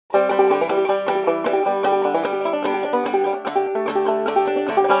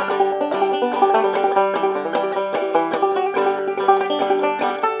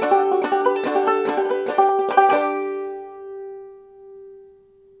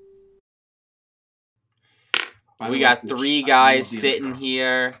We got three guys sitting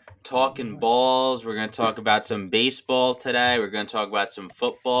here talking balls. We're going to talk about some baseball today. We're going to talk about some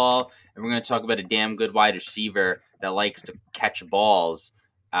football. And we're going to talk about a damn good wide receiver that likes to catch balls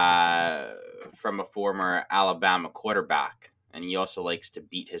from a former Alabama quarterback. And he also likes to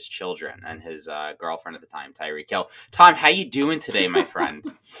beat his children and his girlfriend at the time, Tyreek Hill. Tom, how you doing today, my friend?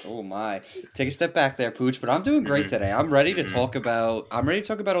 Oh my! Take a step back there, Pooch. But I'm doing great today. I'm ready to talk about. I'm ready to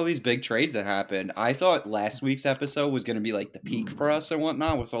talk about all these big trades that happened. I thought last week's episode was going to be like the peak for us and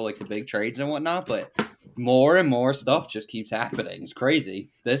whatnot, with all like the big trades and whatnot. But more and more stuff just keeps happening. It's crazy.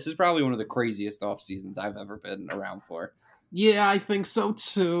 This is probably one of the craziest off seasons I've ever been around for. Yeah, I think so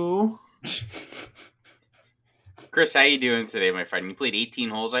too. Chris, how you doing today, my friend? You played 18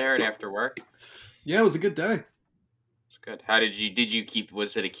 holes, I heard, after work. Yeah, it was a good day. It's good. How did you keep?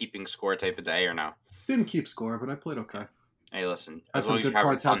 Was it a keeping score type of day or no? Didn't keep score, but I played okay. Hey, listen. Had some good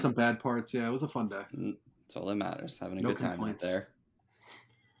parts, had some bad parts. Yeah, it was a fun day. That's all that matters. Having a good time out there.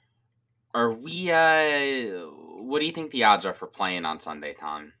 Are we? What do you think the odds are for playing on Sunday,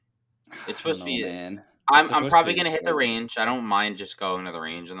 Tom? It's supposed to be. Man. I'm probably gonna hit the range. I don't mind just going to the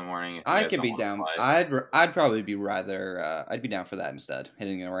range in the morning. I could be down. I'd probably be rather. I'd be down for that instead.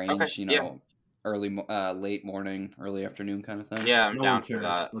 Hitting the range, okay, early, late morning, early afternoon kind of thing. Yeah, I'm down for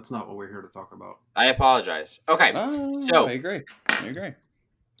that. That's not what we're here to talk about. I apologize. Okay, so I agree. All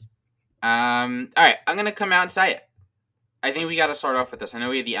right, I'm gonna come out and say it. I think we got to start off with this. I know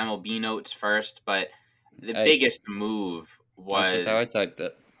we had the MLB notes first, but the biggest move was that's just how I typed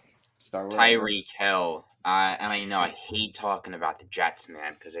it. Tyreek Hill. And I know I hate talking about the Jets,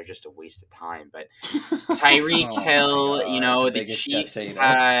 man, because they're just a waste of time. But Tyreek Hill,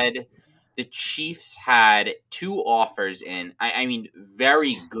 the Chiefs had two offers in. I mean,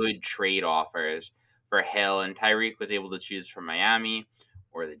 very good trade offers for Hill, and Tyreek was able to choose from Miami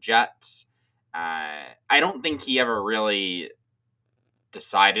or the Jets. I don't think he ever really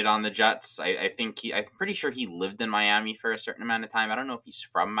decided on the Jets. I'm pretty sure he lived in Miami for a certain amount of time. I don't know if he's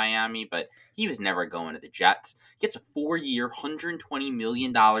from Miami, but he was never going to the Jets. Gets a 4-year, $120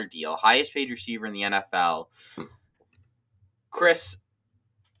 million deal, highest paid receiver in the NFL. Chris,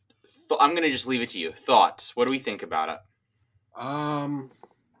 I'm going to just leave it to you. Thoughts? What do we think about it? I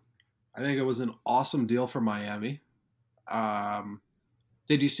think it was an awesome deal for Miami.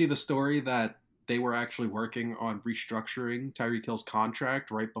 Did you see the story that they were actually working on restructuring Tyreek Hill's contract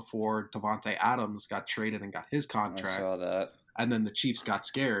right before Davante Adams got traded and got his contract? I saw that. And then the Chiefs got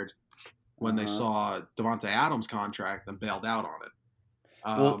scared when they saw Davante Adams' contract and bailed out on it.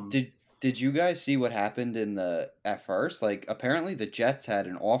 Well, did you guys see what happened at first? Like, apparently the Jets had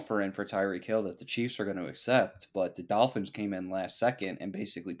an offer in for Tyreek Hill that the Chiefs are going to accept, but the Dolphins came in last second and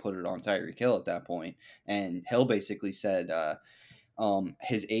basically put it on Tyreek Hill at that point. And Hill basically said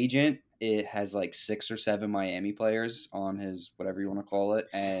his agent, it has like 6 or 7 Miami players on his, whatever you want to call it.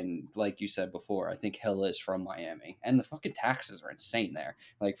 And like you said before, I think Hill is from Miami. And the fucking taxes are insane there.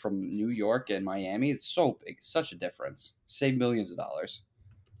 Like from New York and Miami, it's so big. Such a difference. Save millions of dollars.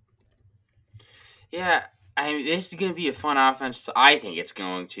 Yeah, this is going to be a fun offense. I think it's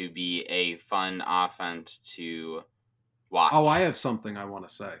going to be a fun offense to watch. Oh, I have something I want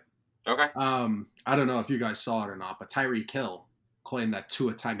to say. Okay. I don't know if you guys saw it or not, but Tyreek Hill claimed that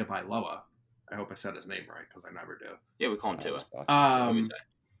Tua Tagovailoa, I hope I said his name right because I never do. Yeah, we call him Tua.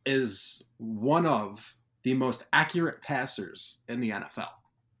 Is one of the most accurate passers in the NFL.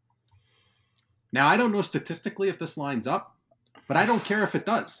 Now, I don't know statistically if this lines up, but I don't care if it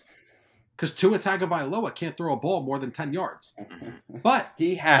does. Because Tua Tagovailoa can't throw a ball more than 10 yards. But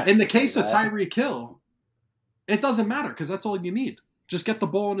he has. In the case of Tyreek Hill, it doesn't matter because that's all you need. Just get the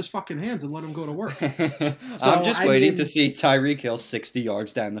ball in his fucking hands and let him go to work. I'm just waiting to see Tyreek Hill 60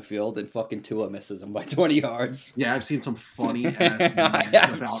 yards down the field and fucking Tua misses him by 20 yards. Yeah, I've seen some funny ass I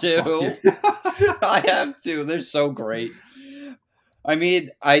have too. I have too. They're so great. I mean,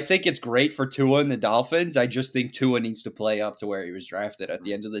 I think it's great for Tua and the Dolphins. I just think Tua needs to play up to where he was drafted. At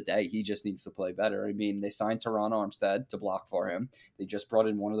the end of the day, he just needs to play better. I mean, they signed Teron Armstead to block for him. They just brought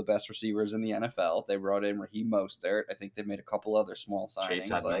in one of the best receivers in the NFL. They brought in Raheem Mostert. I think they made a couple other small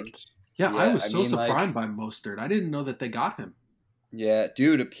signings. I was so surprised by Mostert. I didn't know that they got him. Yeah,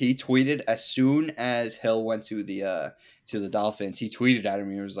 dude, he tweeted as soon as Hill went to the Dolphins. He tweeted at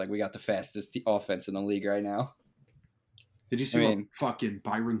him. He was like, "We got the fastest offense in the league right now." Did you see what fucking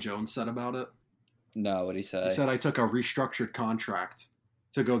Byron Jones said about it? No, what'd he say? He said, I took a restructured contract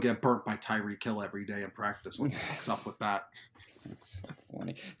to go get burnt by Tyreek Hill every day in practice. What the fuck's up with that? That's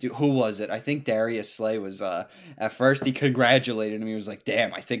funny. Dude, who was it? I think Darius Slay was, at first he congratulated him. He was like,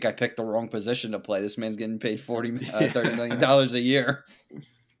 damn, I think I picked the wrong position to play. This man's getting paid $30 million a year.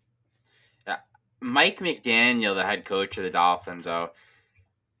 Yeah. Mike McDaniel, the head coach of the Dolphins, though,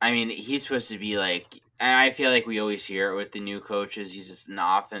 I mean, he's supposed to be like, and I feel like we always hear it with the new coaches. He's just an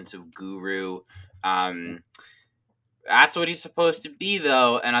offensive guru. That's what he's supposed to be,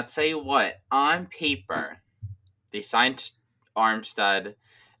 though. And I'll tell you what, on paper, they signed Armstead.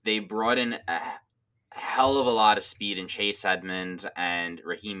 They brought in a hell of a lot of speed in Chase Edmonds and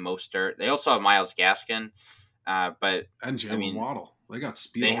Raheem Mostert. They also have Myles Gaskin, but And Jalen Waddle. They got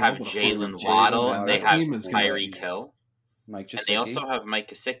speed. they all have over the Jalen field. Waddle. And They that have team is gonna Tyreek be- Hill. Mike And they Gesicki. also have Mike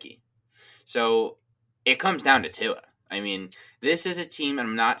Gesicki. So it comes down to Tua. I mean, this is a team, and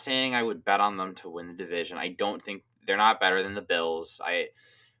I'm not saying I would bet on them to win the division. I don't think they're not better than the Bills.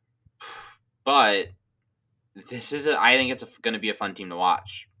 But this is I think it's going to be a fun team to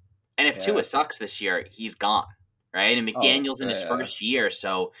watch. And if Tua sucks this year, he's gone, right? And McDaniel's in his first year,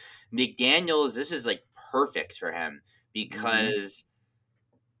 so McDaniel's, this is like perfect for him because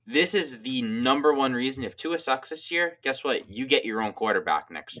this is the number one reason. If Tua sucks this year, guess what? You get your own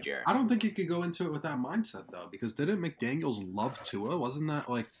quarterback next year. I don't think you could go into it with that mindset though, because didn't McDaniels love Tua? Wasn't that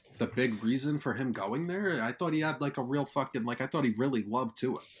like the big reason for him going there? I thought he had like a real fucking I thought he really loved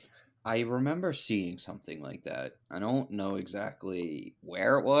Tua. I remember seeing something like that. I don't know exactly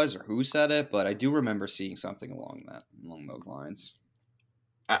where it was or who said it, but I do remember seeing something along those lines.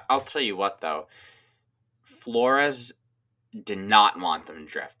 I'll tell you what, though. Flores did not want them to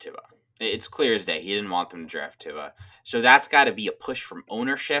draft Tua. It's clear as day. He didn't want them to draft Tua. So that's got to be a push from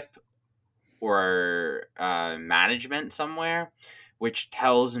ownership or management somewhere, which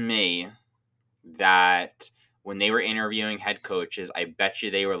tells me that when they were interviewing head coaches, I bet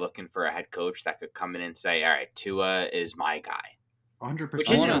you they were looking for a head coach that could come in and say, all right, Tua is my guy. 100%. Which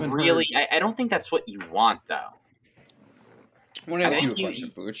isn't really, I don't think that's what you want, though. I want to ask you a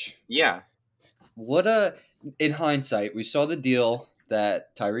question, Pooch. Yeah. In hindsight, we saw the deal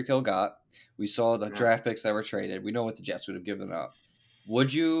that Tyreek Hill got. We saw the draft picks that were traded. We know what the Jets would have given up.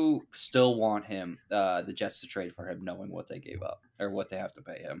 Would you still want the Jets to trade for him, knowing what they gave up or what they have to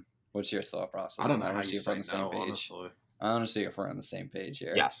pay him? What's your thought process? I don't know how you say no, honestly. I want to see if we're on the same page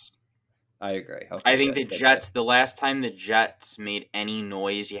here. Yes. I agree. Okay, I think the Jets, the last time the Jets made any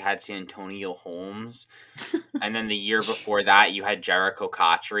noise, you had Santonio Holmes. And then the year before that, you had Jericho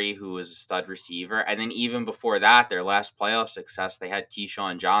Cotchery, who was a stud receiver. And then even before that, their last playoff success, they had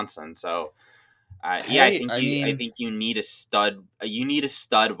Keyshawn Johnson. So, I think you need a stud. You need a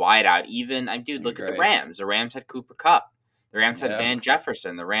stud wideout. Even, look at the Rams. The Rams had Cooper Kupp. The Rams had Van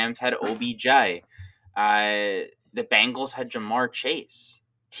Jefferson. The Rams had OBJ. The Bengals had Jamar Chase.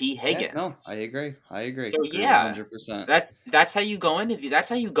 T. Higgins. No, I agree. So 100%. That's how you go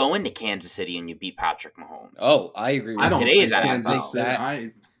into Kansas City and you beat Patrick Mahomes. Oh, I agree. In today's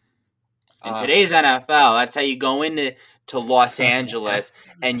NFL, that's how you go into Los Angeles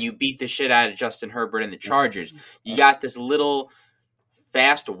and you beat the shit out of Justin Herbert and the Chargers. You got this little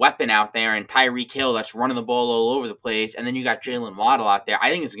fast weapon out there and Tyreek Hill that's running the ball all over the place, and then you got Jalen Waddle out there. I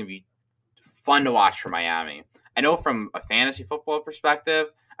think it's going to be fun to watch for Miami. I know from a fantasy football perspective,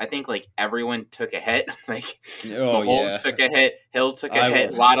 I think everyone took a hit. Mahomes took a hit, Hill took a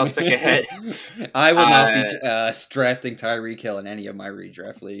hit, Waddle took a hit. I will not be drafting Tyreek Hill in any of my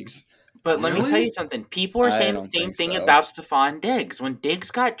redraft leagues. But let me tell you something. People are saying the same thing about Stephon Diggs. When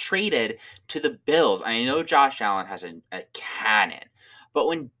Diggs got traded to the Bills, I know Josh Allen has a cannon, but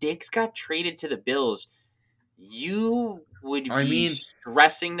when Diggs got traded to the Bills, you would be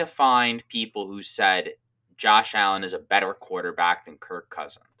stressing to find people who said Josh Allen is a better quarterback than Kirk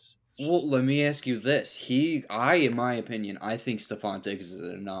Cousins. Well, let me ask you this. In my opinion, I think Stephon Diggs is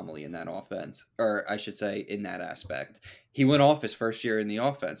an anomaly in that offense. Or I should say, in that aspect. He went off his first year in the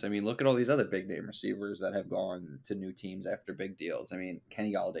offense. I mean, look at all these other big-name receivers that have gone to new teams after big deals. I mean,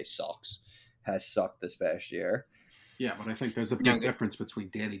 Kenny Galladay has sucked this past year. Yeah, but I think there's a big difference between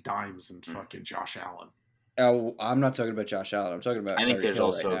Danny Dimes and fucking Josh Allen. Oh, I'm not talking about Josh Allen. I'm talking about I think Tyreek there's Hill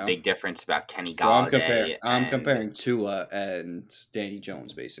also right a big difference about Kenny Galladay. So I'm comparing Tua and Danny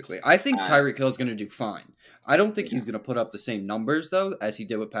Jones, basically. I think Tyreek Hill is going to do fine. I don't think he's going to put up the same numbers, though, as he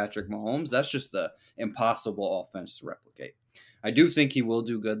did with Patrick Mahomes. That's just the impossible offense to replicate. I do think he will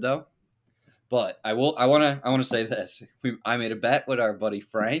do good, though. But I want to say this. I made a bet with our buddy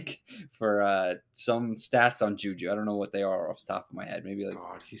Frank for some stats on Juju. I don't know what they are off the top of my head. Maybe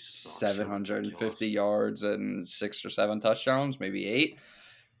 750 yards and 6 or 7 touchdowns, maybe 8.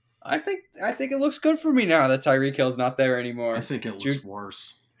 I think it looks good for me now that Tyreek Hill's not there anymore. I think it looks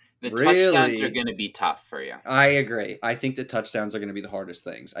worse. The touchdowns are going to be tough for you. I agree. I think the touchdowns are going to be the hardest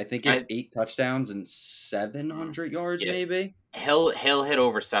things. I think it's 8 touchdowns and 700 yards, maybe. He'll hit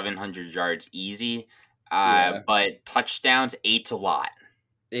over 700 yards easy, but touchdowns, 8's a lot.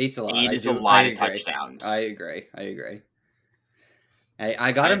 Eight's a lot. 8 I is a do. I lot of agree. touchdowns. I agree.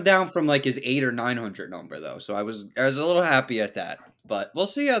 I got him down from like his 8 or 900 number though, so I was a little happy at that. But we'll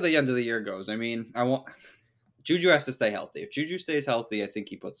see how the end of the year goes. I mean, Juju has to stay healthy. If Juju stays healthy, I think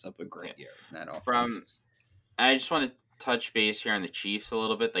he puts up a great year in that offense. I just want to touch base here on the Chiefs a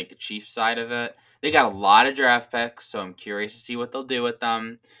little bit, like the Chiefs side of it. They got a lot of draft picks, so I'm curious to see what they'll do with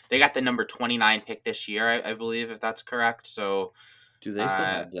them. They got the number 29 pick this year, I believe, if that's correct. So, do they still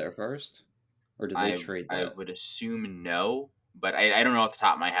have their first, or did they trade that? I would assume no, but I don't know off the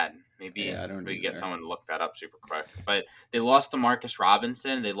top of my head. Maybe I don't we either. get someone to look that up super quick. But they lost Demarcus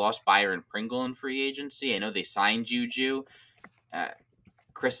Robinson. They lost Byron Pringle in free agency. I know they signed Juju.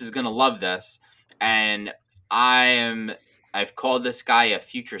 Chris is gonna love this, and I've called this guy a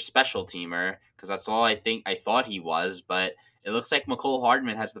future special teamer because that's all I thought he was, but it looks like McCole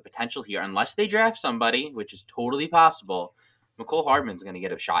Hardman has the potential here, unless they draft somebody, which is totally possible. McCole Hardman's going to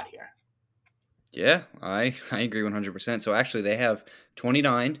get a shot here. Yeah, I agree 100%. So actually they have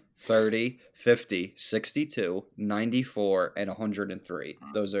 29, 30, 50, 62, 94, and 103.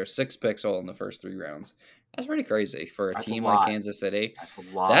 Those are 6 picks all in the first 3 rounds. That's pretty crazy for a team like Kansas City. That's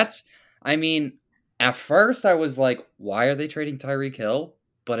a lot. I mean, at first I was like, why are they trading Tyreek Hill?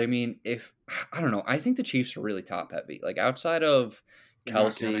 But I mean, I don't know, I think the Chiefs are really top heavy. Like outside of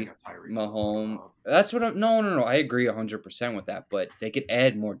Kelsey, Mahomes. That's what No, I agree 100% with that, but they could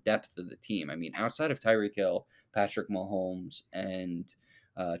add more depth to the team. I mean, outside of Tyreek Hill, Patrick Mahomes, and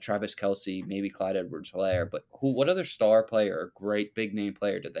Travis Kelsey, maybe Clyde Edwards-Helaire, but what other star player or great big name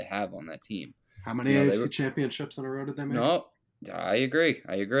player did they have on that team? How many AFC championships in a row did they make? No, I agree.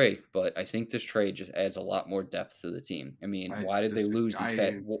 But I think this trade just adds a lot more depth to the team. I mean, why did they lose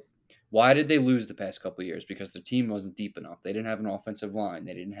Why did they lose the past couple of years? Because the team wasn't deep enough. They didn't have an offensive line.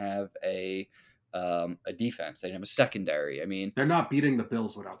 They didn't have a defense. They didn't have a secondary. I mean, they're not beating the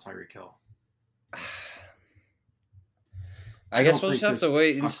Bills without Tyreek Hill. I guess we'll just have to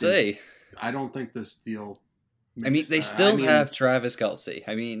wait and see. I don't think this deal. I mean, they still have Travis Kelsey.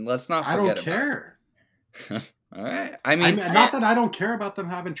 I mean, let's not forget about it. I don't care. All right. I mean, not that I don't care about them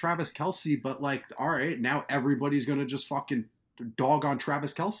having Travis Kelsey, but like, all right, now everybody's gonna just fucking dog on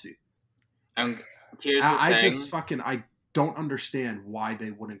Travis Kelsey. Here's the thing. I don't understand why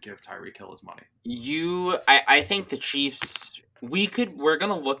they wouldn't give Tyreek Hill his money. I think the Chiefs. We're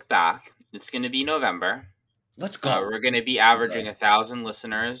gonna look back. It's gonna be November. Let's go. We're gonna be averaging 1,000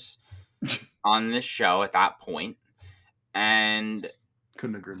 listeners on this show at that point, and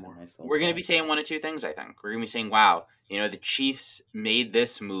couldn't agree more. We're gonna be saying one of two things. I think we're gonna be saying, "Wow, the Chiefs made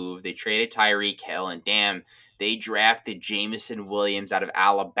this move. They traded Tyreek Hill, and damn." They drafted Jameson Williams out of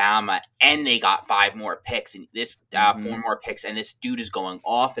Alabama, and they got 5 more picks, and 4 more picks, and this dude is going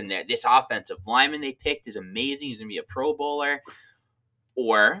off. And this offensive lineman they picked is amazing. He's gonna be a Pro Bowler.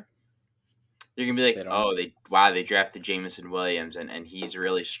 Or you're gonna be like, they drafted Jameson Williams, and he's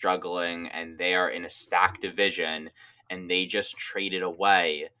really struggling, and they are in a stacked division, and they just traded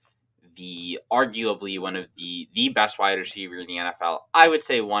away arguably one of the best wide receiver in the NFL. I would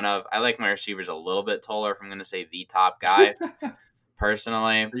say I like my receivers a little bit taller if I'm going to say the top guy,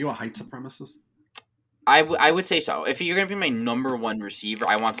 personally. Are you a height supremacist? I would say so. If you're going to be my number 1 receiver,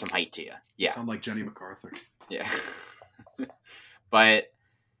 I want some height to you. Yeah. You sound like Jenny MacArthur. Yeah. But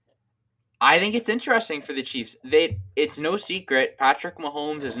I think it's interesting for the Chiefs. It's no secret Patrick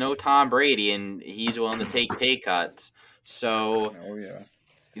Mahomes is no Tom Brady, and he's willing to take pay cuts. So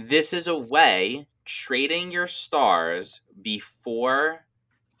this is a way, trading your stars before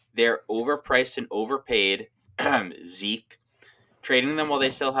they're overpriced and overpaid, Zeke, trading them while they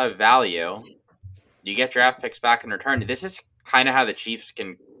still have value. You get draft picks back in return. This is kind of how the Chiefs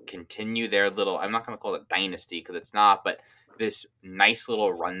can continue their little, I'm not going to call it dynasty because it's not, but this nice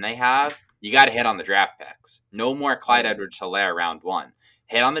little run they have. You got to hit on the draft picks. No more Clyde Edwards-Helaire round 1.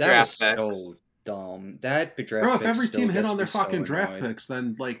 Hit on the draft picks. So dumb. That draft Bro, if every team hit on their fucking draft picks,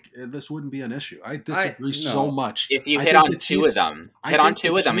 then like this wouldn't be an issue. I disagree so much. If you hit on 2 of them,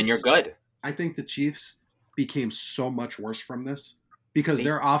 and you're good. I think the Chiefs became so much worse from this because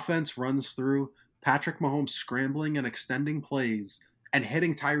their offense runs through Patrick Mahomes scrambling and extending plays and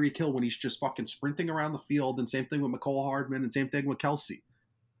hitting Tyreek Hill when he's just fucking sprinting around the field, and same thing with McCole Hardman and same thing with Kelsey.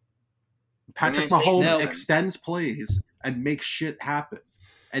 Patrick Mahomes extends plays and makes shit happen.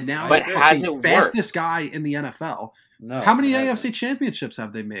 And now the fastest guy in the NFL. No, how many AFC championships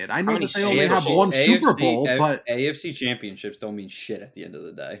have they made? I know that they only have 1 Super Bowl, but AFC championships don't mean shit at the end of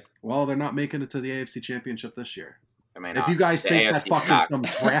the day. Well, they're not making it to the AFC championship this year. If you guys think that fucking some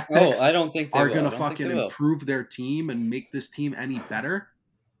draft picks I don't think are going to fucking improve their team and make this team any better,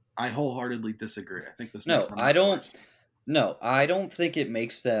 I wholeheartedly disagree. I think this. No, I don't. No, I don't think it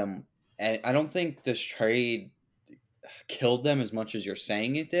makes them. I don't think this trade killed them as much as you're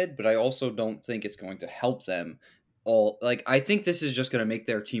saying it did, but I also don't think it's going to help them all. Like, I think this is just going to make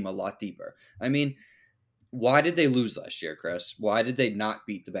their team a lot deeper. I mean, why did they lose last year, Chris? Why did they not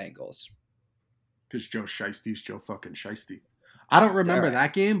beat the Bengals? Because Joe Shiesty's Joe fucking Shiesty. I don't remember Right.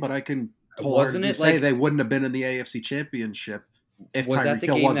 that game, but I can Wasn't wholeheartedly it say like they wouldn't have been in the AFC Championship if was that Tyreek the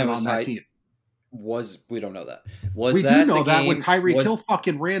Hill game wasn't that was on that high? team. We don't know that. Was We do that know the that when game? Tyreek Hill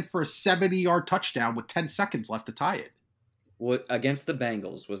fucking ran for a 70-yard touchdown with 10 seconds left to tie it. What against the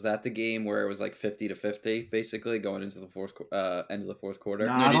Bengals? Was that the game where it was like 50-50, basically going into the end of the fourth quarter?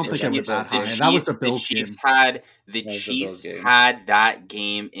 No, I don't think it was that high. That was the Bills game. The That was the Chiefs Bills game. had that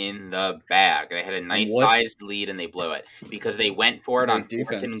game in the bag. They had a nice what- sized lead and they blew it because they went for it Their on fourth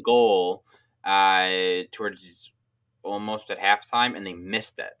defense. and goal towards almost at halftime, and they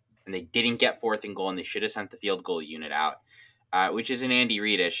missed it. And they didn't get fourth and goal, and they should have sent the field goal unit out, which is an Andy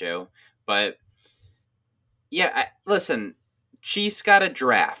Reid issue. But yeah, listen, Chiefs got a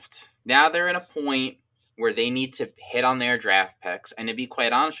draft. Now they're in a point where they need to hit on their draft picks. And to be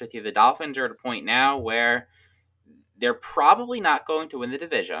quite honest with you, the Dolphins are at a point now where they're probably not going to win the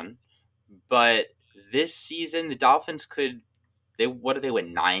division. But this season, the Dolphins could. What did they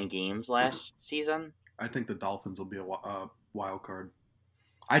win? 9 games last season? I think the Dolphins will be a wild card.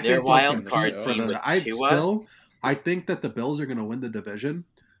 I Their think wild they'll card compete for team the. with Tua. I think that the Bills are going to win the division,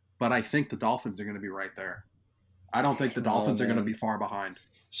 but I think the Dolphins are going to be right there. I don't think the Dolphins are going to be far behind.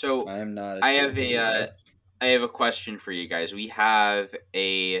 So I am not. I have a question for you guys.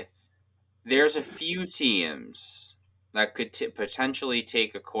 There's a few teams that could potentially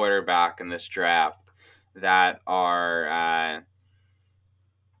take a quarterback in this draft that are, I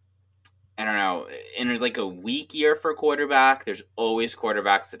don't know, in like a weak year for quarterback. There's always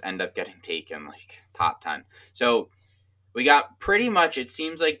quarterbacks that end up getting taken like top 10. So we got pretty much, it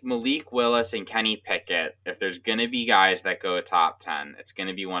seems like Malik Willis and Kenny Pickett. If there's going to be guys that go top 10, it's going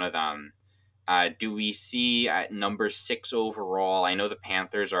to be one of them. Do we see at number 6 overall? I know the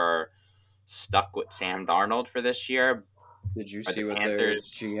Panthers are stuck with Sam Darnold for this year. Did you see what their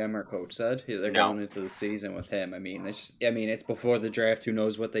GM or coach said? They're going into the season with him. I mean, it's before the draft. Who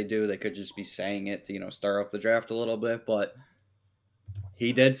knows what they do? They could just be saying it to stir up the draft a little bit, but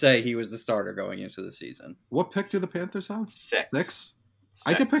he did say he was the starter going into the season. What pick do the Panthers have? 6.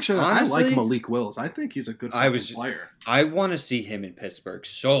 I can picture that. Honestly, I like Malik Willis. I think he's a good player. I want to see him in Pittsburgh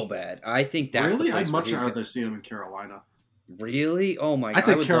so bad. I think that's really. The place I'd much rather see him in Carolina. Really? Oh my god! I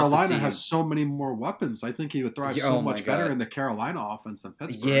think Carolina has so many more weapons. I think he would thrive so much better in the Carolina offense than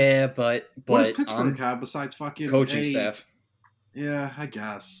Pittsburgh. Yeah, but what does Pittsburgh have besides fucking coaching staff? Yeah, I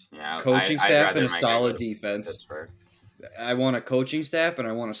guess. Yeah, coaching staff and a solid defense. Pittsburgh. I want a coaching staff and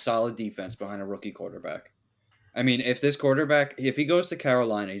I want a solid defense behind a rookie quarterback. I mean, if he goes to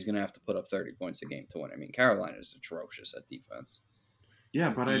Carolina, he's going to have to put up 30 points a game to win. I mean, Carolina is atrocious at defense.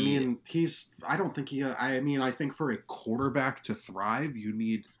 Yeah, but I mean, I think for a quarterback to thrive, you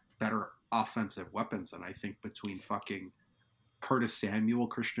need better offensive weapons. And I think between fucking Curtis Samuel,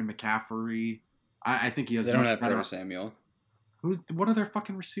 Christian McCaffrey, I think he has. They don't have Curtis Samuel. What are their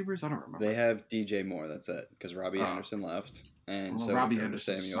fucking receivers? I don't remember. They have DJ Moore. That's it, because Robbie Anderson left, and so Robbie Curtis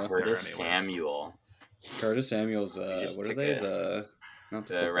Anderson. Curtis Samuel's. What are they? Not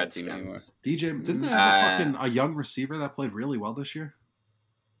the Redskins team anymore. DJ, didn't they have a young receiver that played really well this year?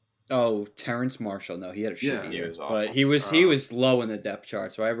 Oh, Terrence Marshall. No, he had a shitty year, but he was low in the depth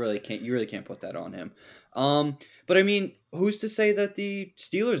chart, so you really can't put that on him. But I mean, who's to say that the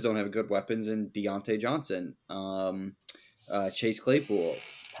Steelers don't have good weapons in Deontay Johnson, Chase Claypool,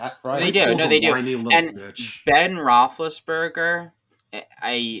 Pat Fry? They do. No, they do. And bitch. Ben Roethlisberger,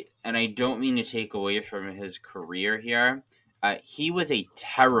 I don't mean to take away from his career here. He was a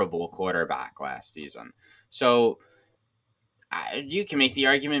terrible quarterback last season, so. You can make the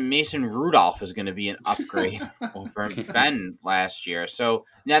argument Mason Rudolph is going to be an upgrade over Ben last year. So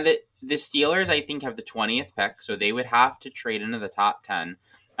now the Steelers, I think, have the 20th pick, so they would have to trade into the top 10.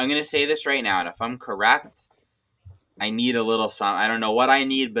 I'm going to say this right now, and if I'm correct, I need a little something. I don't know what I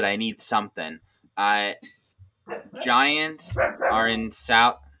need, but I need something. Giants are in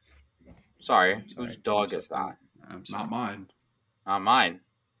South. Sorry, whose dog is that? Not mine. Not mine.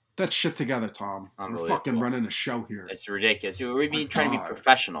 That shit together, Tom. We're fucking running a show here. It's ridiculous. We're trying to be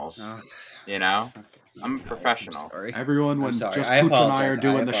professionals. I'm a professional. Everyone, when just Pooch and I are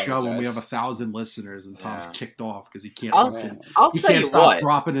doing the show, when we have 1,000 listeners, and Tom's kicked off because he can't. I'll tell you what.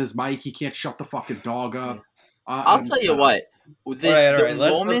 Dropping his mic. He can't shut the fucking dog up. I'll tell you what. The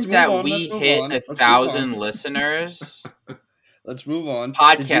moment that we hit 1,000 listeners, let's move on.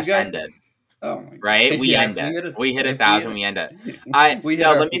 Podcast ended. Oh my right? god! We Yeah, end it. We hit if 1,000. We end it. I we hit no.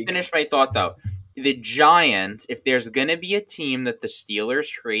 our Let me peak. finish my thought though. The Giants, if there's gonna be a team that the Steelers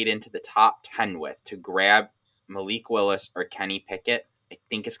trade into the top 10 with to grab Malik Willis or Kenny Pickett, I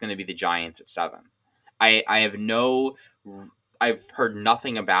think it's gonna be the Giants at 7. I have no. I've heard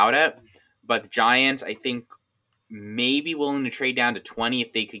nothing about it, but the Giants, I think, may be willing to trade down to 20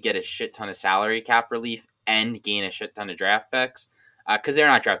 if they could get a shit ton of salary cap relief and gain a shit ton of draft picks, because they're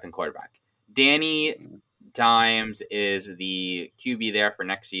not drafting quarterback. Danny Dimes is the QB there for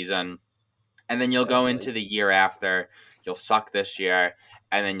next season, and then you'll go into the year after. You'll suck this year,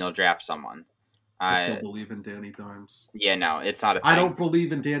 and then you'll draft someone. I still believe in Danny Dimes. Yeah, no, it's not a thing. I don't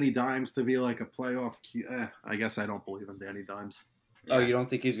believe in Danny Dimes to be like a playoff. I guess I don't believe in Danny Dimes. Oh, you don't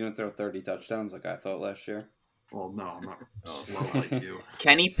think he's going to throw 30 touchdowns like I thought last year? Well, no, I'm not slow like you.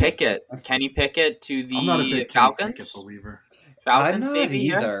 Kenny Pickett to the I'm not a big Falcons. Kenny Pickett believer. Falcons, I'm not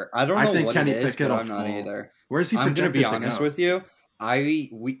either. I don't know what Kenny it is, Pickett but will I'm not fall. either. Where's he I'm projected going to be honest go? with you.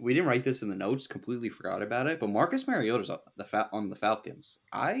 We didn't write this in the notes. Completely forgot about it. But Marcus Mariota's on the Falcons.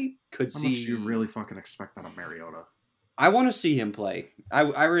 I could How see. much do you really fucking expect out of Mariota? I want to see him play.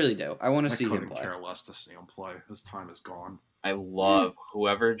 I really do. I want to see him play. I couldn't care less to see him play. His time is gone. I love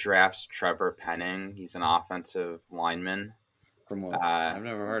whoever drafts Trevor Penning. He's an offensive lineman. From what? I've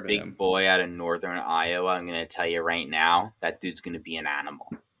never heard of him. Big boy out of northern Iowa. I'm going to tell you right now, that dude's going to be an animal.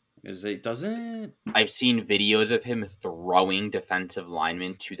 I've seen videos of him throwing defensive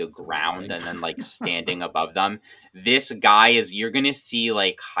linemen to the ground and then like standing above them. This guy you're going to see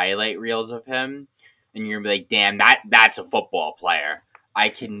like highlight reels of him and you're going to be like, damn, that's a football player.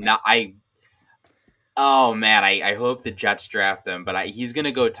 Oh man, I hope the Jets draft him, but he's going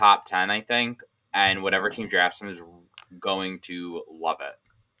to go top 10, I think, and whatever team drafts him is going to love it.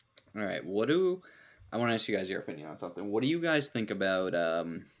 All right, I want to ask you guys your opinion on something. What do you guys think about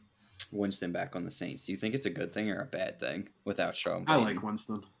Winston back on the Saints? Do you think it's a good thing or a bad thing without Sean Payton? I like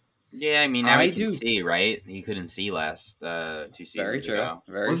Winston. Yeah, I mean, now he can see, right? He couldn't see last 2 seasons ago.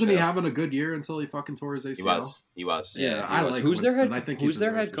 Wasn't he having a good year until he fucking tore his ACL? He was. Yeah, I like Who's Winston. Who's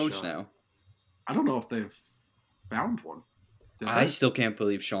their head coach now? I don't know if they've found one. I still can't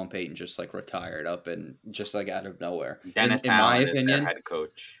believe Sean Payton just like retired up and just like out of nowhere. Dennis Allen is their head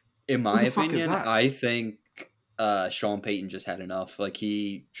coach. In my opinion, I think Sean Payton just had enough. Like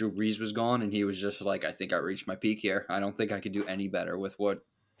Drew Brees was gone, and he was just like, I think I reached my peak here. I don't think I could do any better with what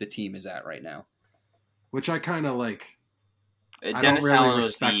the team is at right now. Which I kind of like. Dennis Allen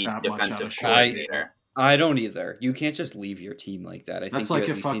was the defensive coordinator. I don't either. You can't just leave your team like that. I think like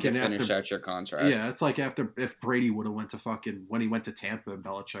you at least need to finish out your contract. Yeah, it's like if Brady would have went to when he went to Tampa and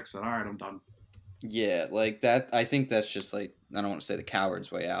Belichick said, all right, I'm done. Yeah, like that. I think that's just like, I don't want to say the coward's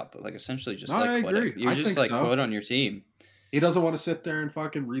way out, but like essentially just I quit agree. it. You just like quit on your team. He doesn't want to sit there and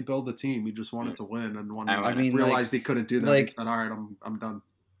fucking rebuild the team. He just wanted to win, and when realized he couldn't do that, he said, all right, I'm done.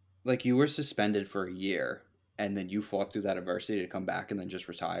 Like you were suspended for a year, and then you fought through that adversity to come back and then just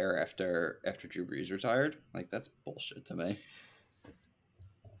retire after Drew Brees retired. Like that's bullshit to me.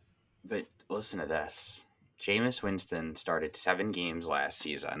 But listen to this. Jameis Winston started 7 games last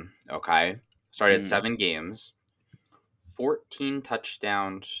season. Okay, started 7 games, 14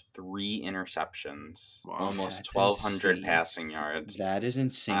 touchdowns, 3 interceptions, almost 1,200 passing yards. That is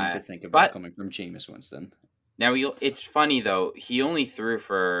insane to think about coming from Jameis Winston. Now it's funny though. He only threw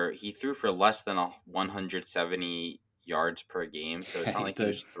for less than 170 yards per game, so it's not like he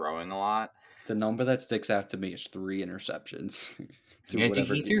was throwing a lot. The number that sticks out to me is 3 interceptions. He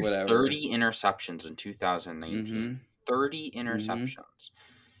threw 30 interceptions in 2019. Mm-hmm. 30 interceptions.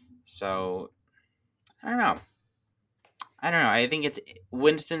 Mm-hmm. So I don't know. I think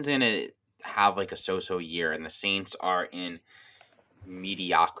Winston's gonna have like a so-so year, and the Saints are in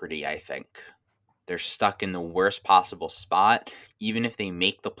mediocrity. I think. They're stuck in the worst possible spot. Even if they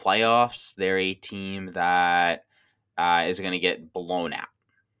make the playoffs, they're a team that is going to get blown out,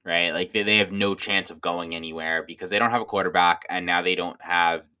 right? Like they have no chance of going anywhere because they don't have a quarterback, and now they don't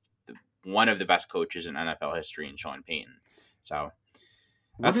have one of the best coaches in NFL history in Sean Payton. So,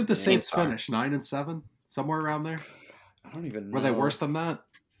 what did the Saints finish? 9-7, somewhere around there. I don't even know. Were they worse than that?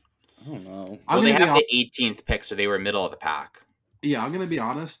 I don't know. Well, they have the 18th pick, so they were middle of the pack. Yeah, I'm going to be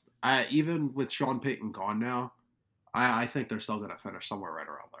honest. Even with Sean Payton gone now, I think they're still going to finish somewhere right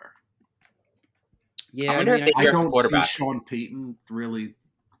around there. Yeah, I don't see Sean Payton really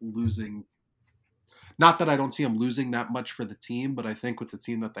losing. Not that I don't see him losing that much for the team, but I think with the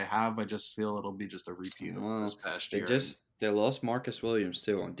team that they have, I just feel it'll be just a repeat of this past year. They lost Marcus Williams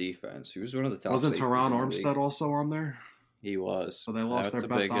too on defense. He was one of the top. Wasn't Teron Armstead also on there? He was. So they lost That's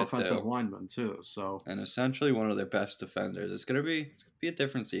their a best big hit, offensive too. lineman too. So And essentially one of their best defenders. It's gonna be a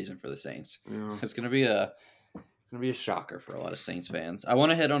different season for the Saints. yeah. It's gonna be a shocker for a lot of Saints fans. I want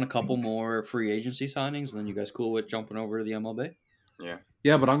to hit on a couple more free agency signings, and then you guys cool with jumping over to the MLB?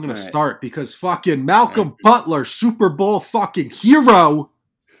 Yeah, but I'm gonna All right. start because fucking Malcolm Butler, Super Bowl fucking hero,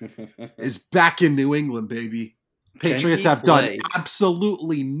 is back in New England, baby. Patriots have done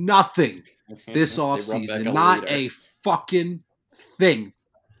absolutely nothing this offseason. Not a fucking thing.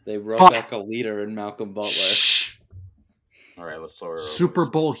 They brought back a leader in Malcolm Butler. Shh. All right, let's slow her over. Super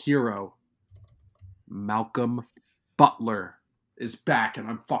Bowl hero Malcolm Butler is back, and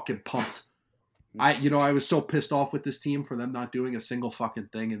I'm fucking pumped. I was so pissed off with this team for them not doing a single fucking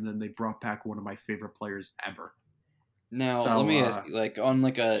thing, and then they brought back one of my favorite players ever. Now, let me ask you, like, on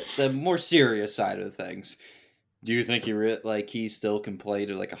like the more serious side of things, do you think he still can play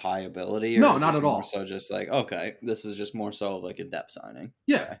to like a high ability? Or No, not at all. So just like, okay, this is just more so of like a depth signing.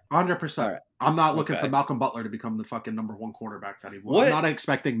 Yeah, 100%. Right. I'm not looking for Malcolm Butler to become the fucking number one quarterback that he was. I'm not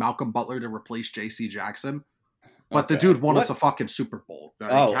expecting Malcolm Butler to replace J.C. Jackson. But the dude won us a fucking Super Bowl.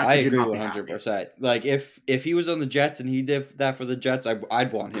 I agree 100%. Like, if he was on the Jets and he did that for the Jets,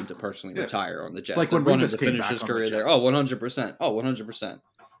 I'd want him to personally retire on the Jets. It's like when Revis to came finish back his on career the there. Jets. 100%. 100%.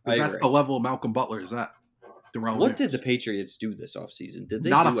 That's the level of Malcolm Butler is that. What did the Patriots do this offseason? Did they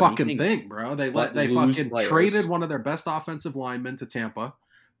not a fucking thing, bro? They fucking players. Traded one of their best offensive linemen to Tampa.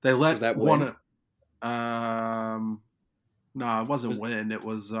 They let one of no, it wasn't Wynn. It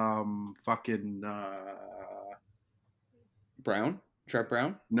was fucking Brown? Trent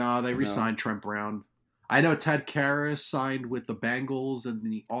Brown? No, they re-signed Trent Brown. I know Ted Karras signed with the Bengals in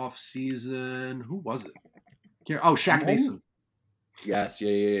the offseason. Who was it? Oh, Shaq Mason. Yes,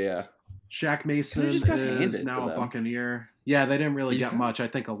 yeah. Shaq Mason is now a Buccaneer. Yeah, they didn't really get much. I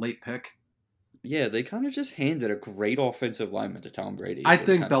think a late pick. Yeah, they kind of just handed a great offensive lineman to Tom Brady. I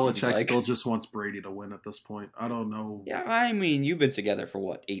think Belichick still just wants Brady to win at this point. I don't know. Yeah, I mean, you've been together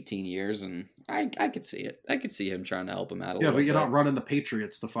for 18 years, and I could see it. I could see him trying to help him out a little bit. Yeah, but you're not running the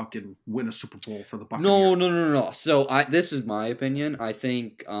Patriots to fucking win a Super Bowl for the Buccaneers. No. So this is my opinion. I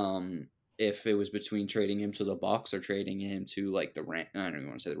think if it was between trading him to the Bucs or trading him to like the I don't even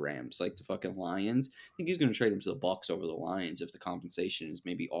want to say the Rams, like the fucking Lions, I think he's going to trade him to the Bucs over the Lions if the compensation is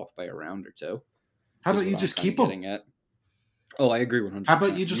maybe off by a round or two. How about you just keep him? Oh, I agree 100%. How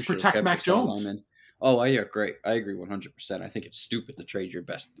about you just protect Mac Jones? Oh, yeah, great. I agree 100%. I think it's stupid to trade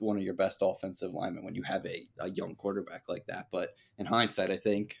one of your best offensive linemen when you have a young quarterback like that. But in hindsight, I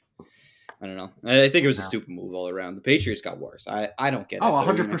don't know. I think it was a stupid move all around. The Patriots got worse. I don't get it.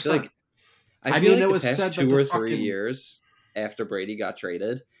 100%. I feel like it was the past 2 or 3 years after Brady got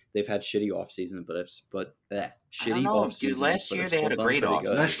traded, they've had shitty offseason, but shitty offseason. Last year they had a great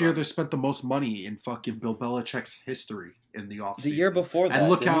offseason. Last year they spent the most money in fucking Bill Belichick's history in the offseason. The year before that, and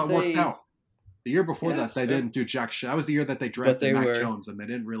look how it worked out. The year before that, they didn't do jack shit. That was the year that they drafted Mac Jones, and they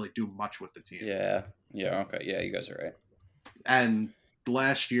didn't really do much with the team. Yeah, okay, yeah, you guys are right. And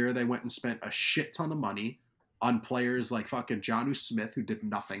last year they went and spent a shit ton of money on players like fucking Jonnu Smith, who did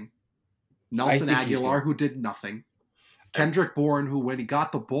nothing. Nelson Aguilar, who did nothing. Kendrick Bourne, who when he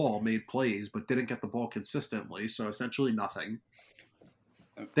got the ball made plays but didn't get the ball consistently, so essentially nothing.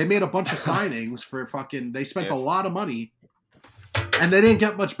 They made a bunch of signings for fucking... They spent a lot of money, and they didn't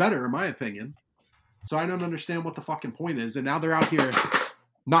get much better, in my opinion. So I don't understand what the fucking point is. And now they're out here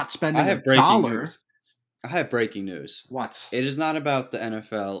not spending $1. I have breaking news. What? It is not about the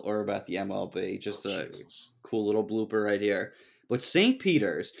NFL or about the MLB. Just a cool little blooper right here. But St.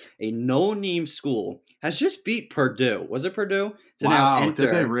 Peter's, a no-name school, has just beat Purdue. Was it Purdue? Wow, did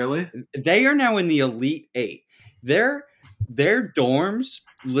they really? They are now in the Elite Eight. Their dorms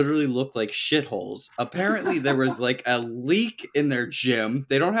literally look like shitholes. Apparently, there was like a leak in their gym.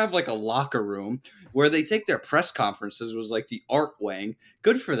 They don't have like a locker room where they take their press conferences. Was like the art wing.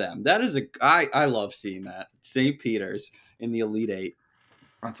 Good for them. That is I love seeing that. St. Peter's in the Elite Eight.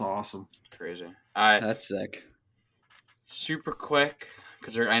 That's awesome. Crazy. That's sick. Super quick,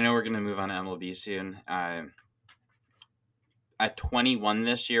 because I know we're going to move on to MLB soon. At 21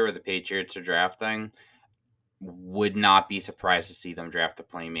 this year, where the Patriots are drafting, would not be surprised to see them draft a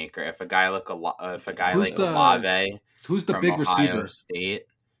playmaker. If a guy like Olave, who's the big Ohio receiver? State,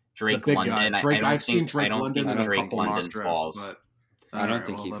 Drake London. I've seen Drake London in a Drake couple London mock drafts, falls. I don't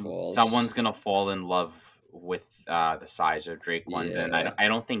think he falls. Someone's gonna fall in love with the size of Drake London. Yeah. I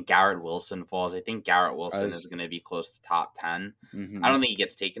don't think Garrett Wilson falls. I think Garrett Wilson is going to be close to top 10. Mm-hmm. I don't think he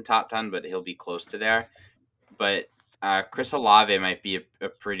gets taken top 10, but he'll be close to there. But Chris Olave might be a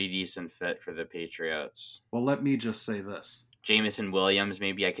pretty decent fit for the Patriots. Well, let me just say this. Jamison Williams,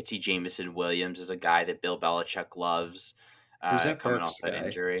 maybe I could see Jamison Williams as a guy that Bill Belichick loves. Who's that Coming Burks off that guy?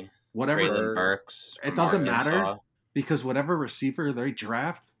 injury. Whatever. Traylon Burks It from doesn't Arkansas. matter because whatever receiver they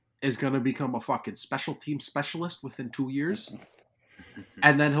draft is going to become a fucking special team specialist within 2 years,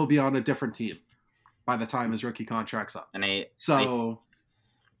 and then he'll be on a different team by the time his rookie contract's up. And I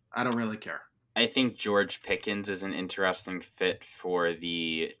don't really care. I think George Pickens is an interesting fit for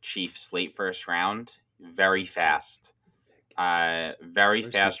the Chiefs late first round. Very fast. Very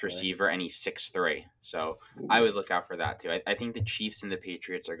fast receiver, and he's 6'3". So I would look out for that too. I think the Chiefs and the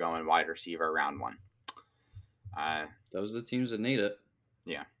Patriots are going wide receiver round 1. Those are the teams that need it.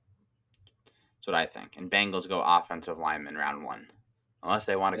 Yeah. That's what I think. And Bengals go offensive lineman round 1. Unless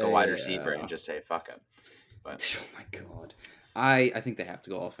they want to go wide receiver and just say fuck it. But oh my god. I think they have to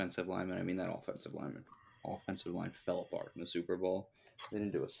go offensive lineman. I mean, that offensive line fell apart in the Super Bowl. They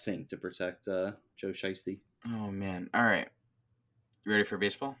didn't do a thing to protect Joe Shiesty. Oh man. All right. You ready for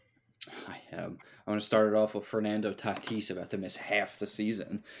baseball? I am. I'm going to start it off with Fernando Tatis about to miss half the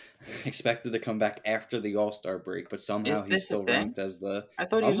season. Expected to come back after the All-Star break, but somehow he's still ranked as the... I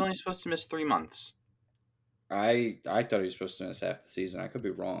thought he was only supposed to miss 3 months. I thought he was supposed to miss half the season. I could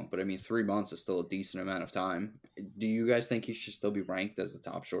be wrong, but I mean, 3 months is still a decent amount of time. Do you guys think he should still be ranked as the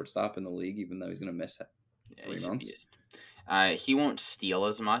top shortstop in the league, even though he's going to miss 3 months? He won't steal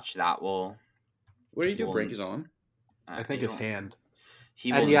as much. That will... What did he do? Break his arm? I think his hand.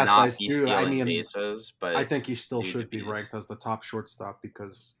 He will not be stealing bases, but I think he still should be ranked as the top shortstop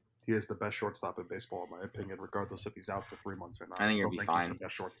because he is the best shortstop in baseball, in my opinion, regardless if he's out for 3 months or not. I think he'll be fine. He's the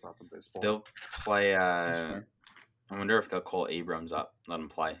best shortstop in baseball. They'll play. I wonder if they'll call Abrams up, let him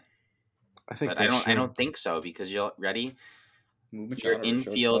play. I don't think so because you're ready. Your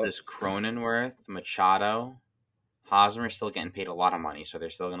infield is Cronenworth, Machado, Hosmer is still getting paid a lot of money, so they're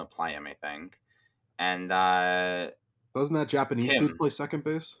still going to play him, I think. And doesn't that Japanese dude play second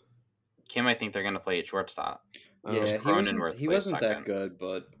base? Kim, I think they're going to play at shortstop. Yeah, he wasn't that good,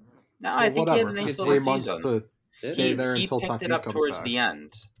 but no, I think he had a nice little season. To stay there until picked Tatis it up comes towards back. the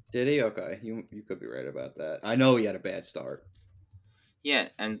end. Did he? Okay, you could be right about that. I know he had a bad start. Yeah,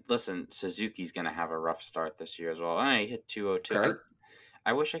 and listen, Suzuki's going to have a rough start this year as well. He hit 202. Kurt?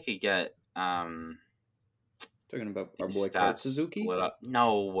 I wish I could get talking about our boy Kurt Suzuki.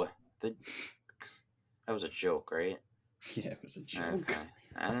 No, that was a joke, right? Yeah, it was a joke. Okay.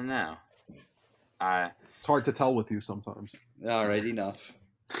 I don't know. It's hard to tell with you sometimes. All right, enough.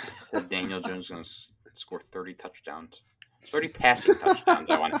 Said Daniel Jones is going to score 30 touchdowns. 30 passing touchdowns.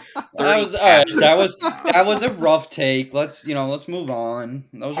 I want. That was a rough take. Let's move on.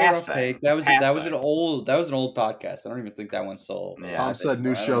 That was a rough take. That was an old podcast. I don't even think that one's sold. Yeah, Tom said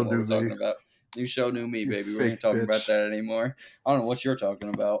new show, new me. New show, new me, baby. We ain't talking about that anymore. I don't know what you're talking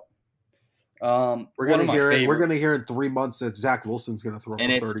about. We're gonna hear in 3 months that Zach Wilson's gonna throw for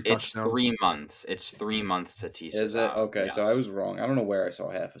 30 touchdowns. It's 3 months. It's 3 months to tease. Is it? Okay, yes. So I was wrong. I don't know where I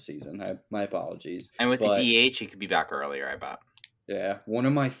saw half a season. My apologies. And with the DH, he could be back earlier, I bet. Yeah, one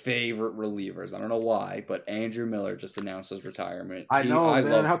of my favorite relievers. I don't know why, but Andrew Miller just announced his retirement. I know,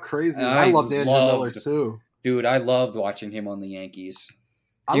 man. How crazy! I loved Andrew Miller too. Dude, I loved watching him on the Yankees.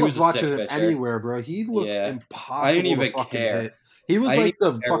 I was watching him anywhere, bro. He looked impossible. I didn't even to care. Hit. He was like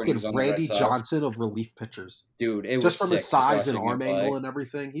the fucking Randy Johnson of relief pitchers. Dude, it was just from sick his size and arm angle and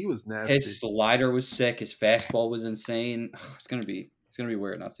everything. He was nasty. His slider was sick. His fastball was insane. It's gonna be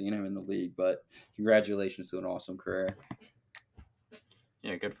weird not seeing him in the league, but congratulations to an awesome career.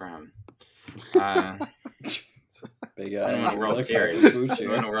 Yeah, good for him. Big I won a World Series. He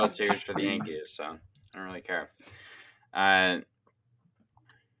won a World Series for the Yankees, so I don't really care. All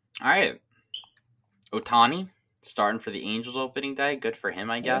right, Ohtani. Starting for the Angels opening day. Good for him,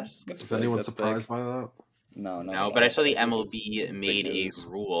 I guess. Is anyone surprised by that? No, but I saw the MLB made a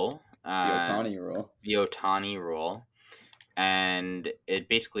rule. The Ohtani rule. The Ohtani rule. And it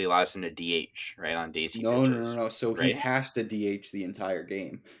basically allows him to DH, right, on days he pitches. No. So he has to DH the entire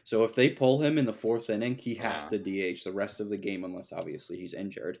game. So if they pull him in the 4th inning, he has to DH the rest of the game unless, obviously, he's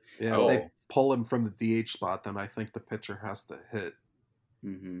injured. Yeah, if they pull him from the DH spot, then I think the pitcher has to hit.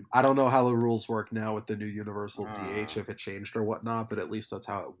 Mm-hmm. I don't know how the rules work now with the new universal DH, if it changed or whatnot, but at least that's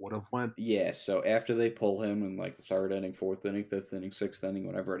how it would have went. Yeah, so after they pull him in like the 3rd inning, 4th inning, 5th inning, 6th inning,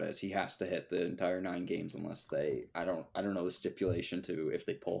 whatever it is, he has to hit the entire 9 games unless they I don't know the stipulation to if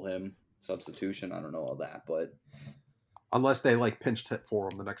they pull him, substitution, I don't know all that, but unless they like pinched hit for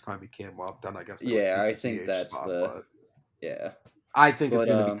him the next time he came up, then I guess I think that's spot, I think it's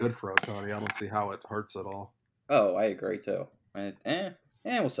gonna be good for Ohtani. I don't see how it hurts at all. Oh, I agree too.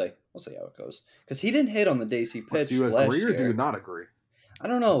 We'll see how it goes. Because he didn't hit on the days he pitched. Do you agree or do you not agree? I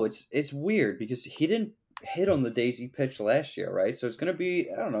don't know. It's weird because he didn't. hit on the days he pitched last year, right? So it's going to be,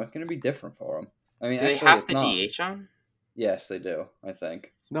 I don't know, it's going to be different for him. I mean, Do they actually, have it's to not. DH him? Yes, they do, I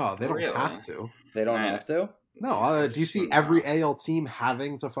think. No, they don't Really? have to. They don't Man, have to? No, do you see no. every AL team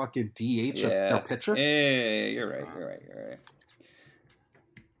having to fucking DH their Yeah. pitcher? Yeah, you're right.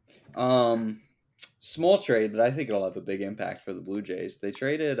 Small trade, but I think it'll have a big impact for the Blue Jays. They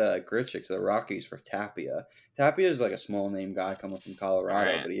traded Grichuk to the Rockies for Tapia. Tapia is like a small name guy coming from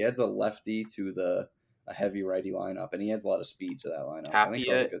Colorado, Right. but he adds a lefty to a heavy righty lineup, and he has a lot of speed to that lineup. I think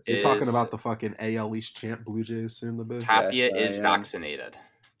he'll have a Tapia good You're season. talking about the fucking AL East champ Blue Jays soon to be? Tapia Yes, I is am. vaccinated.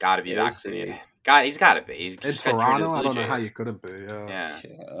 Got to be Is vaccinated. he? He's got to be. He In just got traded to Toronto, the I Blue don't know how Jays. you couldn't be. Yeah.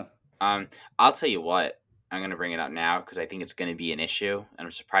 Yeah. I'll tell you what. I'm going to bring it up now because I think it's going to be an issue, and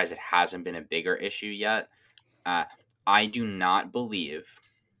I'm surprised it hasn't been a bigger issue yet. I do not believe.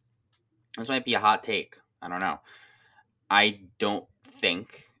 This might be a hot take. I don't know. I don't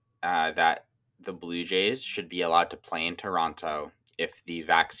think that the Blue Jays should be allowed to play in Toronto if the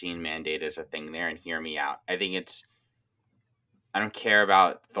vaccine mandate is a thing there. And hear me out. I think it's. I don't care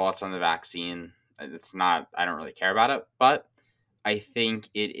about thoughts on the vaccine. It's not. I don't really care about it, but I think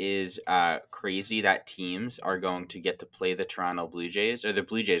it is crazy that teams are going to get to play the Toronto Blue Jays, or the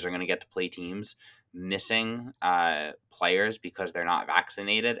Blue Jays are going to get to play teams missing players because they're not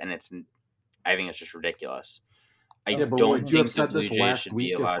vaccinated, and I think it's just ridiculous. I Yeah, but don't would you have think the said Blue this Jays last should be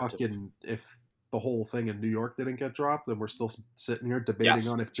week allowed to. if the whole thing in New York didn't get dropped, and we're still sitting here debating Yes.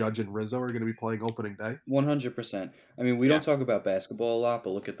 on if Judge and Rizzo are going to be playing opening day? 100%. I mean, we Yeah. don't talk about basketball a lot, but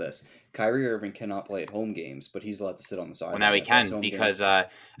look at this. Kyrie Irving cannot play at home games, but he's allowed to sit on the sideline. Well, now he at this can home game. because I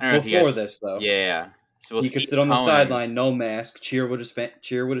don't know if you Before guys. this, though. Yeah. So he Steve could sit on the Cohen- sideline, no mask, cheer with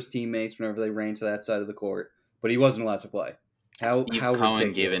his teammates whenever they ran to that side of the court, but he wasn't allowed to play. Steve How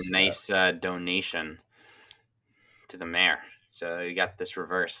Cohen gave a ridiculous is nice donation to the mayor. So you got this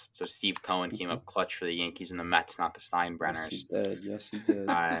reversed. So Steve Cohen came up clutch for the Yankees and the Mets, not the Steinbrenners. Yes, he did.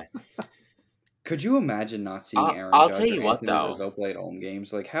 Uh, Could you imagine not seeing Aaron I'll Judge tell you or what, Anthony though. Rizzo play at home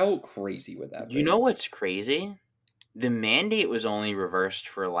games? Like, how crazy would that be? You know what's crazy? The mandate was only reversed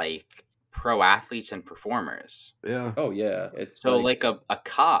for like pro athletes and performers. Yeah. Oh yeah, it's So like a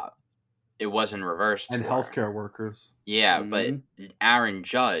cop, it wasn't reversed And for. healthcare workers. Yeah, but Aaron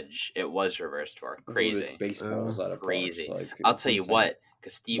Judge, it was reversed for. Crazy. It's baseballs out of Crazy. parks. Like, I'll it's tell you insane. what,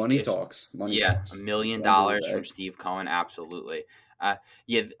 because Steve Money if- talks. Money yeah, talks. $1 million At the end of the from day. Steve Cohen, absolutely.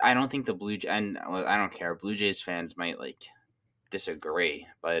 Yeah, I don't think the and I don't care. Blue Jays fans might like disagree,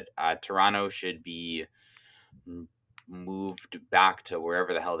 but Toronto should be moved back to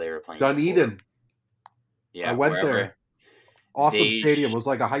wherever the hell they were playing. before. Dunedin. Yeah, I went wherever. there. Awesome They stadium. It was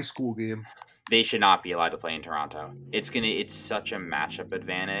like a high school game. They should not be allowed to play in Toronto. It's such a matchup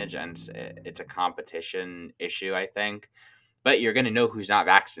advantage, and it's a competition issue, I think. But you're gonna know who's not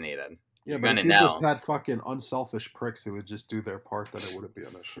vaccinated. Yeah, You're but gonna if you know. just had fucking unselfish pricks who would just do their part, then it wouldn't be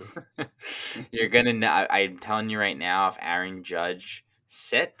an issue. You're gonna know. I'm telling you right now, if Aaron Judge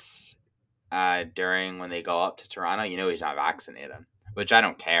sits during when they go up to Toronto, you know he's not vaccinated. Which I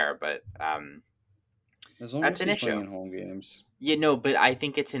don't care, but As long that's as an he's playing issue. in home games. Yeah, no, but I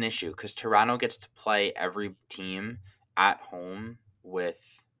think it's an issue because Toronto gets to play every team at home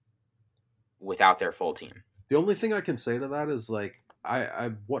without their full team. The only thing I can say to that is like,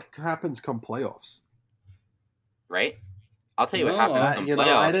 I what happens come playoffs? Right? I'll tell you what No, happens I- come You know,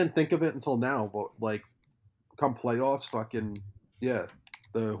 playoffs. I didn't think of it until now, but like, come playoffs, fucking yeah,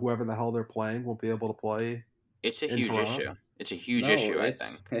 the whoever the hell they're playing won't be able to play. It's a in huge Toronto? issue. It's a huge No, issue, I it's-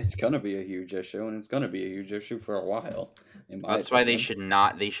 think. It's gonna be a huge issue, and it's gonna be a huge issue for a while. That's why they should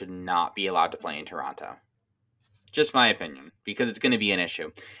not be allowed to play in Toronto. Just my opinion, because it's going to be an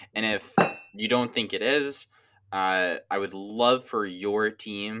issue. And if you don't think it is, I would love for your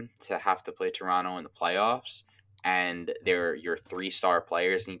team to have to play Toronto in the playoffs, and your 3-star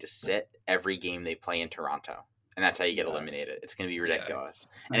players need to sit every game they play in Toronto. And that's how you get eliminated. It's going to be ridiculous.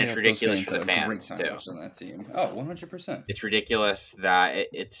 And it's ridiculous for the fans, too. On that team. Oh, 100%. It's ridiculous that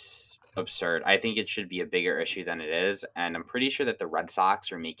it's absurd. I think it should be a bigger issue than it is. And I'm pretty sure that the Red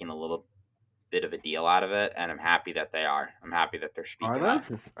Sox are making a little bit of a deal out of it. And I'm happy that they are. I'm happy that they're speaking Are up.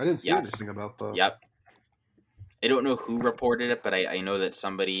 they? I didn't see Yes. anything about that. Yep. I don't know who reported it, but I know that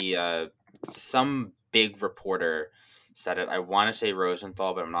somebody, some big reporter said it. I want to say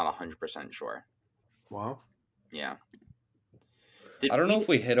Rosenthal, but I'm not 100% sure. Wow. Yeah. I don't know if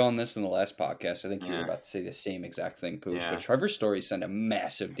we hit on this in the last podcast. I think you were Yeah. about to say the same exact thing, Pooch. Yeah. But Trevor Story signed a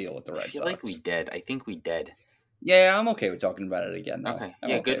massive deal with the I Red feel Sox. like we did. I think we did. Yeah, I'm okay with talking about it again. Though. Okay. I'm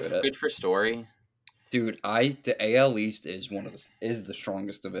Yeah, okay with it. good for Story. Dude, the AL East is is the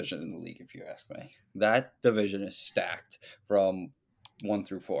strongest division in the league, if you ask me. That division is stacked from 1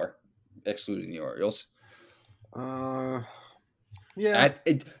 through 4, excluding the Orioles. Yeah.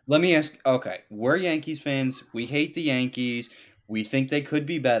 Let me ask. Okay, we're Yankees fans. We hate the Yankees. We think they could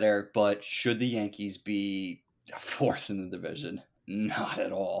be better, but should the Yankees be fourth in the division? Not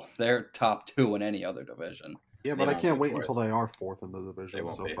at all. They're top 2 in any other division. Yeah, They but I won't can't be wait fourth. until they are fourth in the They division.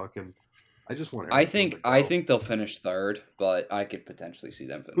 won't So be. fucking, I just want. I everything to think go. I think they'll finish third, but I could potentially see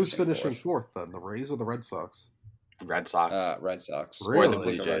them finishing. Who's finishing fourth? fourth then? The Rays or the Red Sox? Red Sox. Red Sox. Really? Or the I don't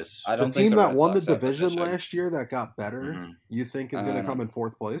Blue think the Red- Jays. I The don't think team the that Red won the Sox have division pitching. last year that got better, Mhm. you think is I going to don't come know. in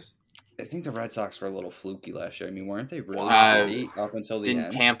fourth place? I think the Red Sox were a little fluky last year. I mean, weren't they really Wow. shitty up until the Didn't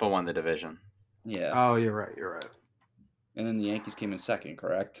end? Tampa won the division? Yeah. Oh, you're right. You're right. And then the Yankees came in second,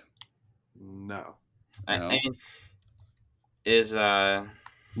 correct? No, I No. mean, is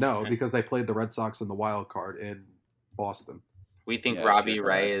no, because they played the Red Sox in the wild card in Boston. we think Yes, Robbie you're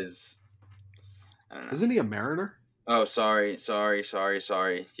Ray correct. is? I don't know. Isn't he a Mariner? Oh, sorry.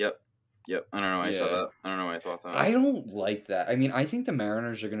 Yep. I don't know why I saw Yeah. that. I don't know why I thought that. I don't like that. I mean, I think the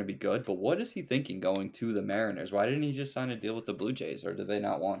Mariners are going to be good, but what is he thinking going to the Mariners? Why didn't he just sign a deal with the Blue Jays, or did they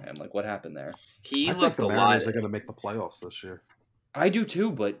not want him? Like, what happened there? He I think left the a lot. Mariners are going to make the playoffs this year. I do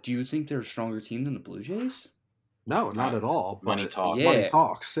too, but do you think they're a stronger team than the Blue Jays? No, not at all. But Money talks. Yeah. Money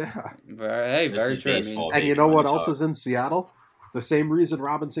talks. Yeah. Hey, This very is true. baseball. And you baby, know what money else talks. is in Seattle? The same reason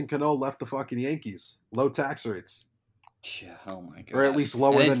Robinson Cano left the fucking Yankees. Low tax rates. Yeah, oh my god. Or at least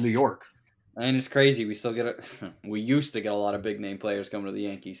lower And than it's- New York. And it's crazy. We still get we used to get a lot of big name players coming to the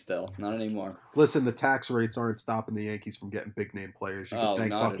Yankees. Still, not anymore. Listen, the tax rates aren't stopping the Yankees from getting big name players. You Oh, can thank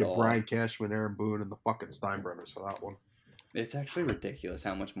not at fucking all. Brian Cashman, Aaron Boone, and the fucking Steinbrenners for that one. It's actually ridiculous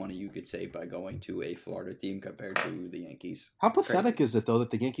how much money you could save by going to a Florida team compared to the Yankees. How pathetic is it though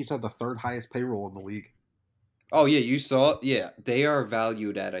that the Yankees have the third highest payroll in the league? Oh yeah, you saw. Yeah, they are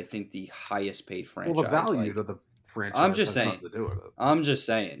valued at I think the highest paid franchise. Well, the value like- of the franchise I'm just has saying. nothing to do with it. I'm just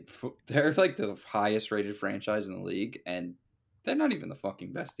saying, they're like the highest rated franchise in the league, and they're not even the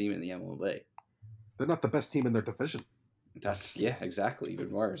fucking best team in the MLB. They're not the best team in their division. That's exactly,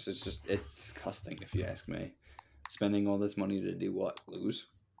 even worse. It's disgusting if you ask me. Spending all this money to do what? Lose?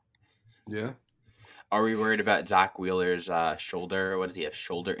 Yeah. Are we worried about Zach Wheeler's shoulder? What does he have?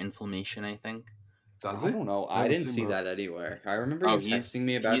 Shoulder inflammation, I think. Does I it? don't know. I I haven't didn't seen see that. that anywhere. I remember Oh, you texting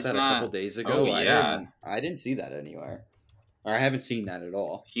me about he's that not- a couple days ago. Oh, yeah. I didn't see that anywhere. Or I haven't seen that at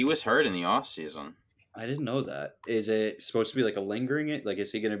all. He was hurt in the offseason. I didn't know that. Is it supposed to be like a lingering it? Like,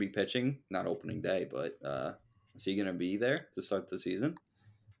 is he going to be pitching? Not opening day, but is he going to be there to start the season?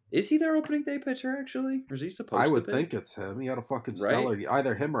 Is he their opening day pitcher, actually? Or is he supposed I to would be? think it's him. He had a fucking Right? stellar.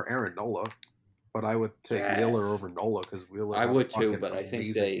 Either him or Aaron Nola. But I would take Yes. Wheeler over Nola because Wheeler. I had a would too, fucking but I think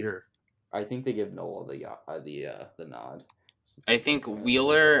amazing they- year. I think they give Noah the nod. I think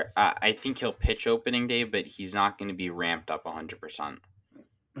Wheeler, I think he'll pitch opening day, but he's not going to be ramped up 100%.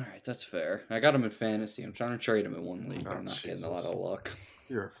 All right, that's fair. I got him in fantasy. I'm trying to trade him in one league, but Oh, I'm not getting a lot Jesus. of luck.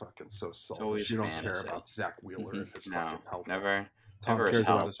 You're fucking so selfish. always You don't fantasy. care about Zach Wheeler and his No, fucking health. never. Tom never his cares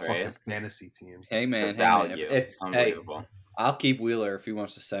about health, his right? fucking fantasy team. Hey man, The hey man. value. Hey, Unbelievable. I'll keep Wheeler if he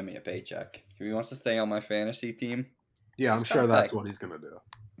wants to send me a paycheck. If he wants to stay on my fantasy team, Yeah, I'm He's sure got that's that. what he's gonna do.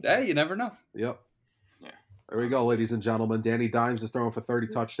 hey, you never know. Yep. Yeah. There we go, ladies and gentlemen. Danny Dimes is throwing for 30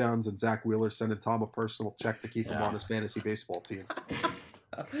 touchdowns, and Zach Wheeler sending Tom a personal check to keep him Yeah. on his fantasy baseball team.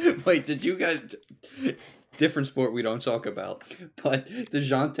 Wait, did you guys? Different sport we don't talk about, but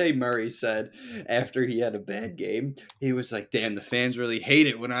DeJounte Murray said after he had a bad game, he was like, "Damn, the fans really hate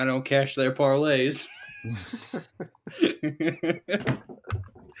it when I don't cash their parlays."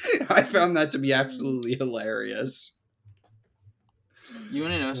 I found that to be absolutely hilarious. You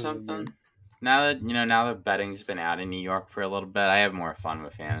want to know Oh, something? man. Now that betting's been out in New York for a little bit, I have more fun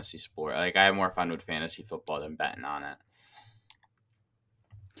with fantasy sport. Like, I have more fun with fantasy football than betting on it.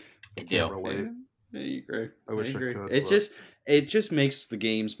 I Can't do. relate. I agree. I wish I agree. could, It but- just makes the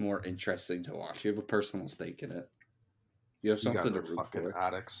games more interesting to watch. You have a personal stake in it. You have You guys something to are root fucking for.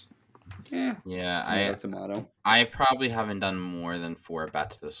 addicts. Yeah, Yeah, tomato. I probably haven't done more than 4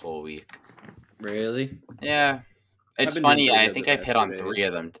 bets this whole week. Really? Yeah. It's been funny. doing pretty I good think the I've past hit few on days. 3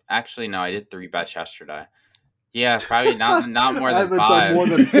 of them. Actually, no, I did 3 bets yesterday. Yeah, probably not more I than haven't 5. done more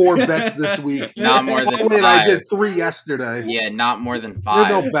than 4 bets this week. Not more than Oh, wait, I 5. did 3 yesterday. Yeah, not more than You're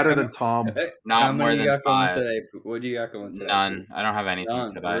 5. no better than Tom. Not How more many you than got going 5. today? What do you got going today? None. I don't have anything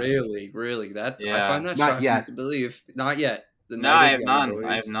None. today. Really. That's I Yeah. find that Not shocking yet. to believe. Not yet. The No, night I is have young, none. boys.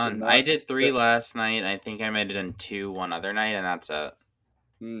 I have none. You're I not- did 3 last night. I think I might have done 2 one other night, and that's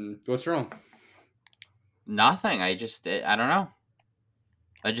it. What's wrong? Nothing. I don't know.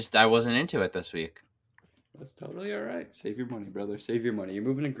 I wasn't into it this week. That's totally all right. Save your money, brother. Save your money. You're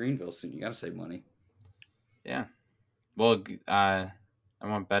moving to Greenville soon. You gotta save money. Yeah. Well, I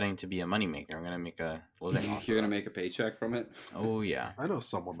want betting to be a moneymaker. I'm gonna make a living off. You're of gonna it. make a paycheck from it. Oh yeah. I know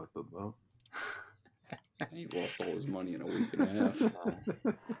someone that did though. He lost all his money in a week and a half.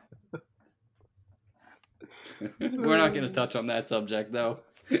 We're not gonna touch on that subject though.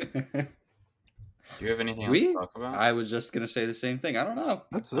 Do you have anything else to talk about? I was just gonna say the same thing. I don't know.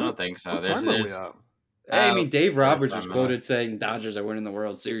 That's it. I don't think so. What There's, time are we there's at? I mean, Dave Roberts was 45 quoted minutes. saying Dodgers are winning the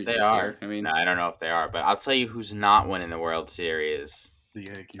World Series They this are. year. I mean, No, I don't know if they are, but I'll tell you who's not winning the World Series. The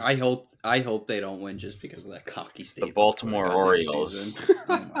Yankees. I hope they don't win just because of that cocky statement. Baltimore for the goddamn Orioles. season.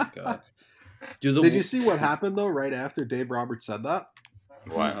 Oh my god! Did you see what happened though? Right after Dave Roberts said that,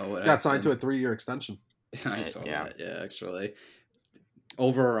 What? No, what got signed to happened? a 3-year extension. I saw Yeah. that. Yeah, actually,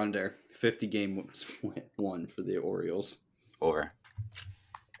 over or under 50 games won for the Orioles. Over.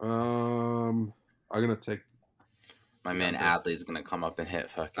 I'm gonna take My Yeah, man but- Adley's gonna come up and hit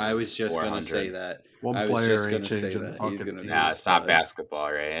fucking. I was just 400. gonna say that. one I was player just ain't gonna say changing that. the fucking He's gonna team. be Nah, it's not stud.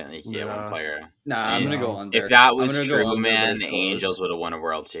 basketball, right? You can't Yeah. one player. Nah, I'm gonna go No. under. If that I'm was gonna go true, under, but man, it's the close. Angels would have won a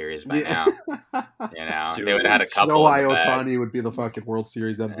World Series by Yeah. now. You know, Dude. they would have had a couple. Shohei in the bag. Ohtani would be the fucking World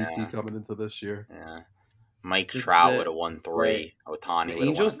Series MVP Yeah. coming into this year. Yeah. Mike The- Trout the- would have won 3. Ohtani The would have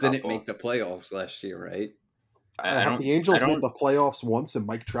Angels won a didn't couple. make the playoffs last year, right? I Have don't- the Angels I don't- made the playoffs once in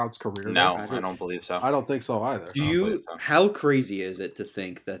Mike Trout's career? No, though? I don't believe so. I don't think so either. Do I don't you? believe so. How crazy is it to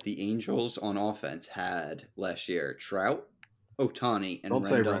think that the Angels on offense had last year Trout, Ohtani, and Don't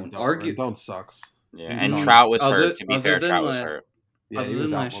say Rendon? Rendon. Rendon sucks. Yeah, He's and not- Trout was Other- hurt. To be other fair, than Trout was la- hurt. Yeah, Other he was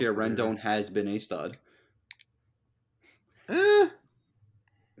than out last most year, of the Rendon has been a stud. Eh,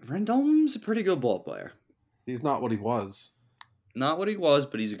 Rendon's a pretty good ball player. he's not what he was. Not what he was,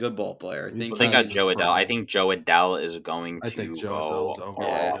 but he's a good ball player. I He's think what They got he's- Joe Adele. I think Joe Adele is going I to think Joe go Adele's off.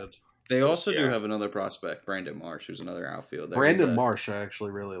 overrated. They also do year. have another prospect, Brandon Marsh, who's another outfielder. Brandon He's a- Marsh, I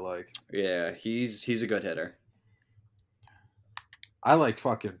actually really like. Yeah, he's a good hitter. I like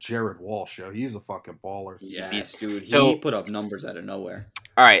fucking Jared Walsh, yo. He's a fucking baller. Yes, dude. So- He put up numbers out of nowhere.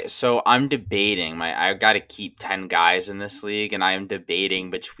 All right, so I'm debating. I got to keep 10 guys in this league, and I am debating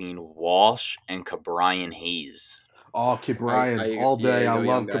between Walsh and Cabrian Hayes. Oh, Kid Bryan, I- all day. yeah, I go love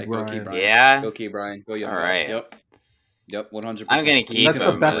young guy, Kid go Kid Bryan. Bryan. Yeah? Go Key Brian. Go young All guy. right. Yep. 100%. I'm gonna keep That's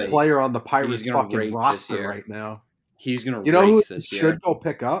the him, best but- player on the Pirates He's gonna fucking rake this roster year. right now. He's gonna You know who rake he this should year. go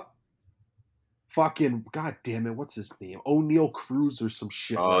pick up? Fucking god damn it, what's his name? O'Neal Cruz or some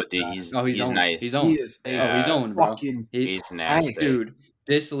shit. Oh, like dude, that. he's Oh, he's owned. nice. He's He owned. is a Yeah. Oh, he's owned, bro. fucking He's nasty. Dude,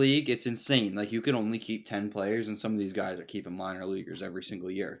 this league, it's insane. Like, you can only keep 10 players, and some of these guys are keeping minor leaguers every single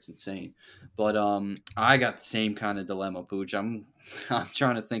year. It's insane. But I got the same kind of dilemma, Pooch. I'm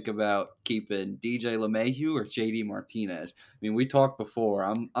trying to think about keeping DJ LeMahieu or JD Martinez. I mean, we talked before.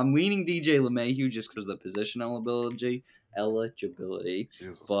 I'm leaning DJ LeMahieu just because of the position eligibility.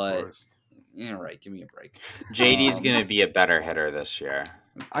 Jesus But- Christ. Yeah, right. Give me a break. JD's Um, going to be a better hitter this year.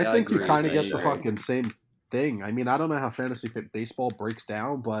 I I think you agree, kind of man. get the fucking same thing. I mean, I don't know how fantasy fit baseball breaks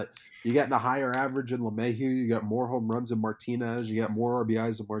down, but you getting a higher average in LeMahieu, you get more home runs in Martinez, you get more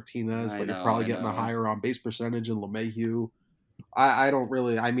RBIs in Martinez, I but know, you're probably I getting a know. higher on base percentage in LeMahieu. I don't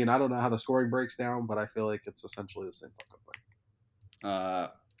really. I mean, I don't know how the scoring breaks down, but I feel like it's essentially the same fucking thing.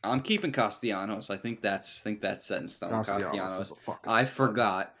 I'm keeping Castellanos. I think that's set in stone. Castellanos. is a fucking I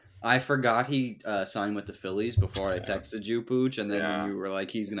stud. forgot he signed with the Phillies before I texted you, Pooch, and then Yeah. when you were like,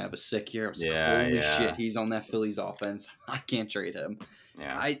 he's gonna have a sick year, I was Yeah, like, holy yeah. shit, he's on that Phillies offense. I can't trade him.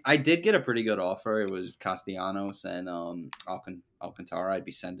 Yeah. I did get a pretty good offer. It was Castellanos and Alcantara. I'd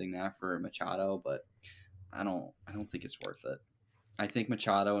be sending that for Machado, but I don't think it's worth it. I think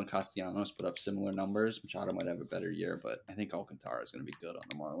Machado and Castellanos put up similar numbers. Machado might have a better year, but I think Alcantara is going to be good on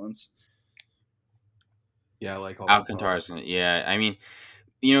the Marlins. Yeah, I like Alcantara's going to, yeah. I mean,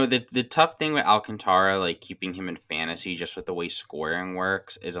 you know, the tough thing with Alcantara, like keeping him in fantasy just with the way scoring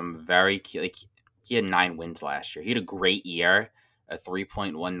works, is like, he had 9 wins last year. He had a great year, a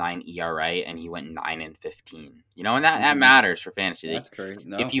 3.19 ERA, and he went 9-15. You know, and that matters for fantasy. Like, That's great.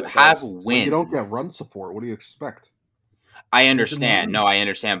 No, if you it have does. wins, When you don't get run support, what do you expect? I understand. No, Marlins- I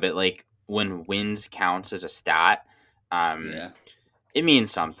understand. But like when wins counts as a stat, Yeah. it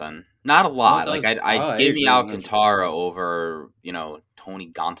means something. Not a lot. No, it Like does. I'd I give me agree Alcantara 100%. over,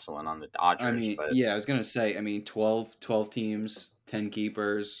 Tony Gonsolin on the Dodgers. I mean, but yeah, I was going to say, 12 teams, 10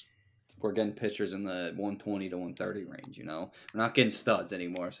 keepers. We're getting pitchers in the 120 to 130 range, We're not getting studs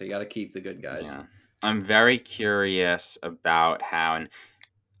anymore, so you got to keep the good guys. yeah. I'm very curious about how, and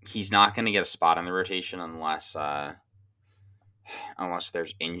he's not going to get a spot in the rotation unless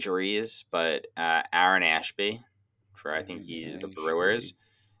there's injuries. But Aaron Ashby, for I think he's the Brewers.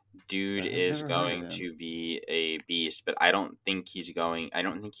 Dude I've is never heard of going him. to be a beast, but I don't think he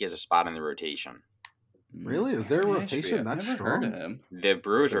has a spot in the rotation. Really? Is their rotation I've that never strong? heard of him. The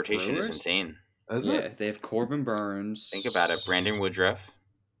Brewers' The rotation is Brewers? insane. Is Yeah, it? they have Corbin Burns. Think about it. Brandon Woodruff.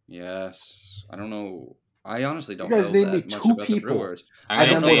 Yes. I don't know. I honestly You don't guys know named me that much two about the people. Brewers. I'm And I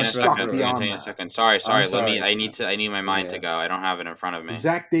gonna don't then know tell we're you in a much about the second. stuck I'm gonna Brewers. tell beyond you in a that. second. Sorry. I'm Let me. sorry. I need my mind to Yeah. go. I don't have it in front of me.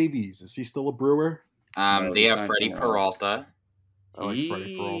 Zach Davies, is he still a Brewer? No, They he have signed Freddie somewhere else. Peralta. I like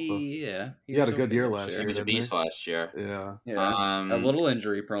Freddie Peralta. Yeah, He had was a good okay year last last He year, was a didn't he? beast last year. Yeah. Yeah, a little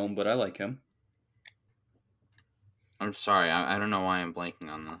injury prone, but I like him. I'm sorry. I don't know why I'm blanking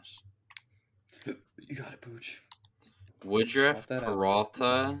on this. You got it, Pooch. Woodruff, Cough that out.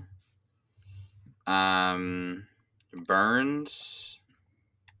 Peralta, Burns.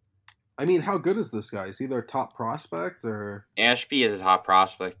 I mean, how good is this guy? Is he their top prospect or? Ashby is a top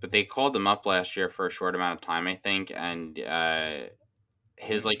prospect, but they called him up last year for a short amount of time, I think, and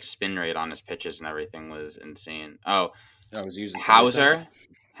his like spin rate on his pitches and everything was insane. Oh, I was using Hauser,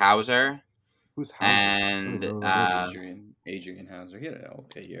 Who's Hauser? and I don't know who that is. Adrian Hauser. He had an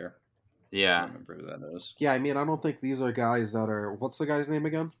okay year. I yeah, don't remember who that is. Yeah, I mean, I don't think these are guys that are. What's the guy's name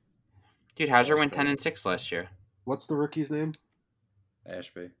again? dude, Hauser went Ashby. 10-6 last year. What's the rookie's name?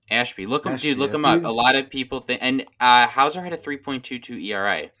 Ashby, look him, Ashby, dude, look if him up. he's- A lot of people think, and Hauser had a 3.22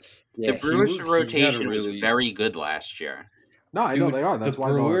 ERA. Yeah, The Brewers' he had a rotation was really- very good last year. No, I know Dude, they are. That's the why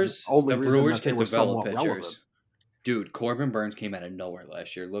Brewers, the only the reason Brewers that they can were develop somewhat pitchers. relevant. Dude, Corbin Burns came out of nowhere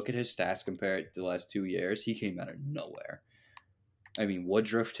last year. Look at his stats compared to the last 2 years. He came out of nowhere. I mean,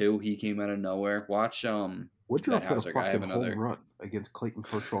 Woodruff too. He came out of nowhere. Watch Woodruff that hit a Hauser guy. I have fucking another. home run against Clayton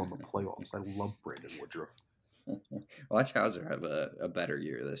Kershaw in the playoffs. I love Brandon Woodruff. Watch Hauser have a better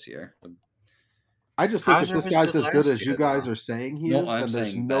year this year. I just think Hauser if this was guy's good as good last as you year, guys though. are saying he No, is, I'm then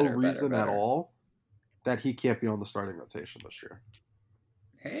there's saying no better, reason at better. all that he can't be on the starting rotation this year.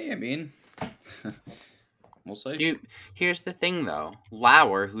 Hey, I mean, we'll see. Dude, here's the thing though.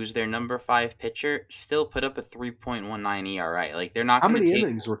 Lauer, who's their number 5 pitcher, still put up a 3.19 ERA. Like they're not How going to many take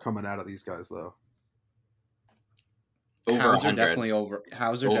innings were coming out of these guys though? over Hauser 100. definitely over.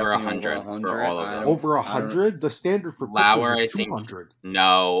 Hauser Over definitely 100 over 100. for all of I them. don't- Over I don't- 100? The standard for Lauer, I pitchers is think. 200.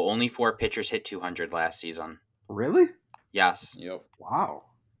 No, only 4 pitchers hit 200 last season. Really? Yes. Yep. Wow.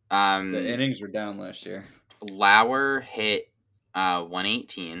 The innings were down last year. Lauer hit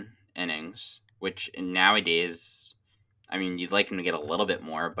 118 innings, which nowadays, I mean, you'd like him to get a little bit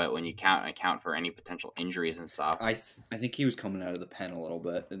more, but when you account for any potential injuries and stuff, I think he was coming out of the pen a little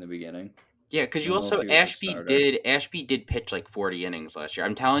bit in the beginning. yeah, because you I don't know also if he was a starter. Ashby did pitch like 40 innings last year.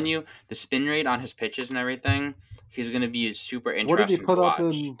 I'm telling you, the spin rate on his pitches and everything, he's going to be super interesting. What did he put to up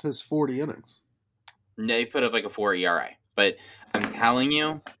watch. in his 40 innings? No, he put up like a 4 ERA. But I'm telling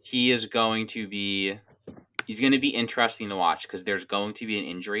you, he's going to be interesting to watch because there's going to be an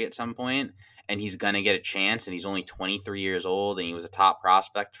injury at some point, and he's going to get a chance. And he's only 23 years old, and he was a top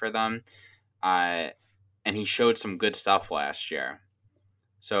prospect for them. And he showed some good stuff last year.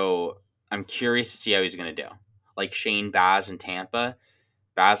 So I'm curious to see how he's going to do. Like Shane Baz in Tampa.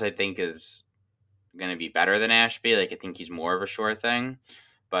 Baz, I think, is going to be better than Ashby. Like I think he's more of a sure thing.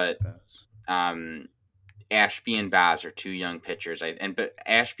 But Ashby and Baz are 2 young pitchers. But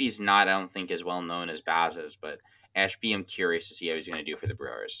Ashby's not, I don't think, as well known as Baz is. But Ashby, I'm curious to see how he's going to do for the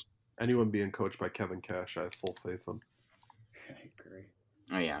Brewers. Anyone being coached by Kevin Cash, I have full faith in. I agree.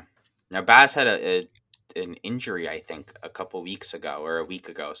 Oh yeah. Now Baz had an injury, I think, a couple weeks ago or a week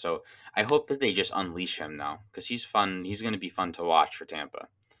ago. So I hope that they just unleash him though, because he's fun. He's going to be fun to watch for Tampa.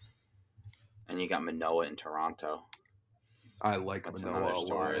 And you got Manoah in Toronto. I like That's Manoah another a lot.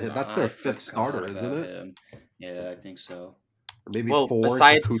 story, though. That's their I 5th forgot starter, isn't about it? him. Yeah, I think so. Or maybe Well, 4.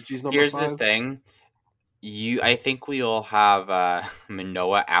 besides, Kikuchi's number here's 5. the thing. I think we all have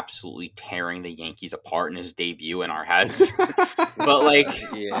Manoah absolutely tearing the Yankees apart in his debut in our heads. But like,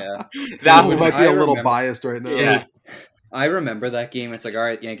 Yeah, that we was, might be a little remember- biased right now. yeah. I remember that game. It's like, all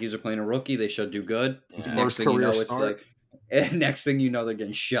right, Yankees are playing a rookie. They should do good. His Next first thing you career know, it's start. like, and next thing you know, they're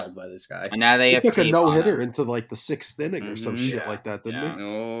getting shelled by this guy. And now they He have took a tape on no-hitter him. into like the 6th inning or some Mhm. shit Yeah, like that, didn't yeah. he?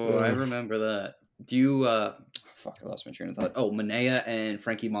 Oh, I Ugh. remember that. Do you? Fuck, I lost my train of thought. Oh, Manea and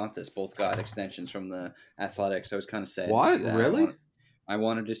Frankie Montas both got extensions from the Athletics. I was kind of sad. What? To see that. Really? I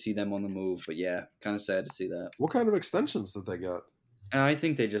wanted to see them on the move, but yeah, kind of sad to see that. What kind of extensions did they get? And I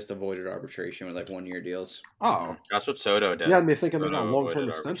think they just avoided arbitration with like 1-year deals. Oh, That's what Soto did. you had me thinking they got Soto long-term avoided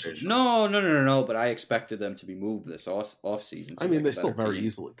extensions. arbitration. No. But I expected them to be moved this off season. I mean, they still very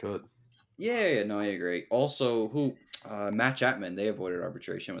easily could. Yeah, no, I agree. Also, who? Matt Chapman. They avoided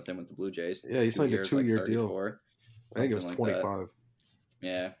arbitration with him with the Blue Jays. Yeah, he 2 signed a years, 2-year deal. 34. I think it was Something like that. 25.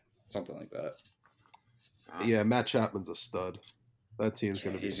 Yeah, something like that. Ah. Yeah, Matt Chapman's a stud. That team's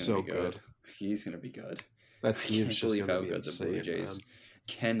going to be He's so gonna be good. He's gonna be good. That I team's can't just believe going how to be good the insane, Blue Jays. man.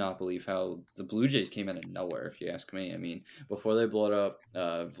 Cannot believe how the Blue Jays came out of nowhere. If you ask me, I mean, before they blowed up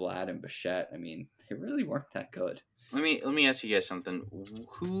Vlad and Bichette, I mean, they really weren't that good. Let me ask you guys something.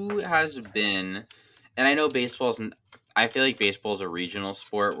 Who has been, and I know I feel like baseball's a regional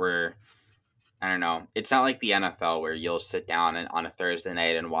sport where, I don't know, it's not like the NFL where you'll sit down on a Thursday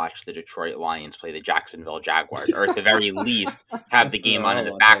night and watch the Detroit Lions play the Jacksonville Jaguars, or at the very least have the game No, on I'll in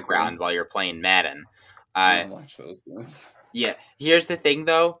the watch that game. background while you're playing Madden. I'll watch those games. Yeah, here's the thing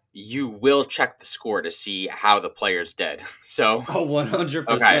though, you will check the score to see how the players did. So, Oh, 100%.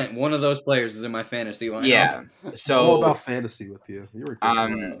 Okay. One of those players is in my fantasy lineup. Yeah. All So, about fantasy with you. You were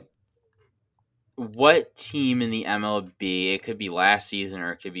good. what team in the MLB, it could be last season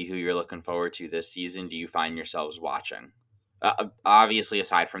or it could be who you're looking forward to this season, do you find yourselves watching? Obviously,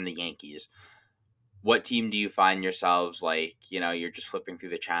 aside from the Yankees, what team do you find yourselves like, you're just flipping through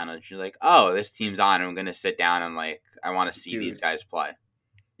the channels, you're like, oh, this team's on, I'm going to sit down and like, I want to see these guys play.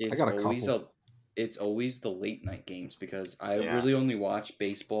 I got a couple. It's always the late night games because I Yeah. really only watch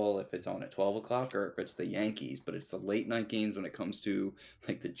baseball if it's on at 12 o'clock or if it's the Yankees, but it's the late night games when it comes to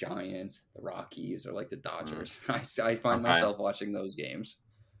like the Giants, the Rockies, or like the Dodgers. I find myself watching those games.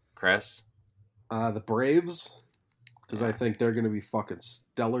 Chris? The Braves, because I think they're going to be fucking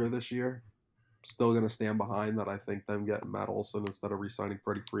stellar this year. Still going to stand behind that. I think them getting Matt Olson instead of re-signing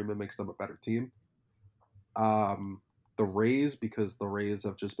Freddie Freeman makes them a better team. The Rays, because the Rays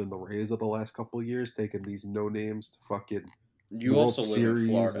have just been the Rays of the last couple of years, taking these no names to fucking You World also live Series in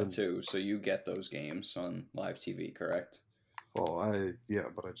Florida and- too, so you get those games on live TV, correct? Well,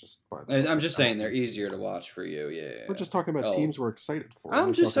 but I just. I'm just saying they're easier to watch for you. Yeah. We're just talking about teams we're excited for. I'm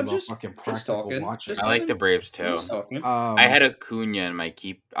We're just talking about just fucking just practical talking. watching. Just I like the Braves too. Just talking. I had Acuna in my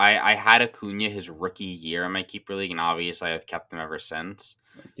keep. I had Acuna his rookie year in my keeper league, and obviously I've kept him ever since.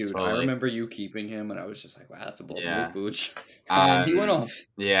 Dude, So, I like- remember you keeping him, and I was just like, "Wow, that's a bold Yeah. move, Booch." And he went off.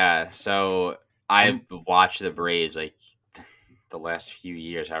 Yeah, so I've watched the Braves like the last few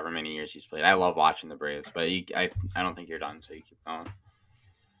years, however many years he's played. I love watching the Braves, but I don't think you're done, so you keep going.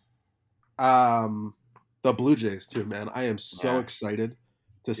 The Blue Jays too, man. I am so Yeah. excited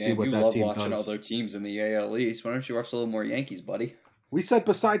to see Damn, what you that love team watching does. other teams in the AL East. Why don't you watch a little more Yankees, buddy? We said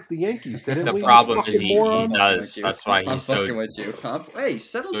besides the Yankees, didn't The we? problem You is fucking he moron? does. That's why I'm he's so fucking with you. Hey,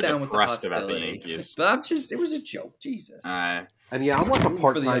 settle so down with the depressed about the hostility. Yankees. But it was a joke. Jesus. And yeah, I'm like a Rooting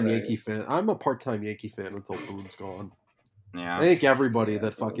for the part-time other- Yankee fan. I'm a part-time Yankee fan until Boone's gone. yeah. I think everybody Yeah,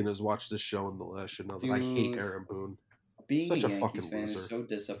 that bro. fucking has watched this show in the last should know that I hate Dude. Aaron Boone. Being Such a a Yankees fucking fan loser. is so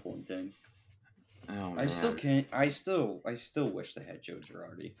disappointing. Oh, I still man. can't. I still wish they had Joe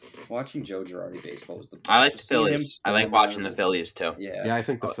Girardi. Watching Joe Girardi baseball was the best. I like the Just seeing him Phillies. I like storm out watching of the Phillies too. Yeah, I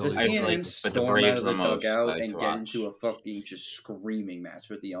think the Just Phillies. I seeing like- him but the storm Braves out of the the most, I dugout like and to get watch. into a fucking just screaming match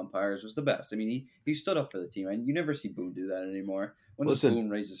with the umpires was the best. I mean, he stood up for the team, and you never see Boone do that anymore. When does Listen. Boone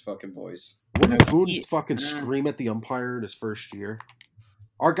raise his fucking voice? What did No, Boone he- fucking nah. scream at the umpire in his first year?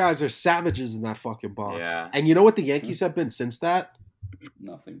 Our guys are savages in that fucking box. Yeah. And you know what the Yankees have been since that?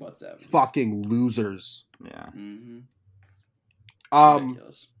 Nothing but savage. Fucking losers. Yeah. Mm-hmm.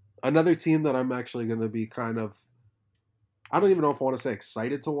 Another team that I'm actually going to be kind of, I don't even know if I want to say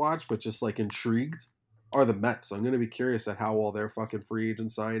excited to watch, but just like intrigued, are the Mets. I'm going to be curious at how all their fucking free agent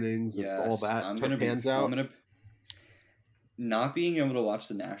signings and all that pans out. Not being able to watch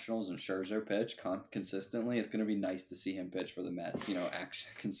the Nationals and Scherzer pitch consistently, it's going to be nice to see him pitch for the Mets.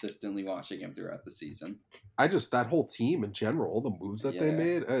 Actually consistently watching him throughout the season. That whole team in general, all the moves that they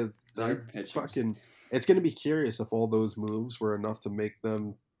made, it's going to be curious if all those moves were enough to make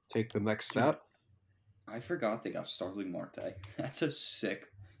them take the next step. I forgot they got Starling Marte. That's a sick.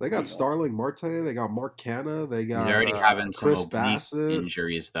 They got Starling Marte. They got Mark Canha. They got He's already having some Chris oblique Bassett.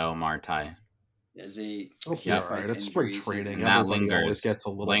 injuries though, Marte. Is he? Yeah, right. It's spring training. That Everybody lingers. always gets a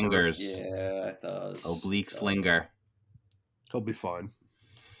little Lingers. Yeah, it does. Obliques linger. He'll be fine.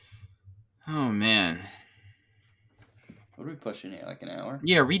 Oh man. What are we pushing here? Like an hour?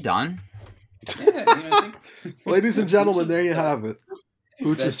 Yeah, are we done? Yeah, I think. Ladies and gentlemen, there you have it.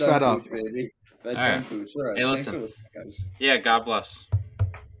 Pooch is fed up. Baby. Bedtime All right. Pooch. All right. Hey, Thanks listen. for listening, guys. Yeah, God bless.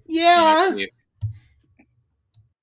 Yeah. See you next week.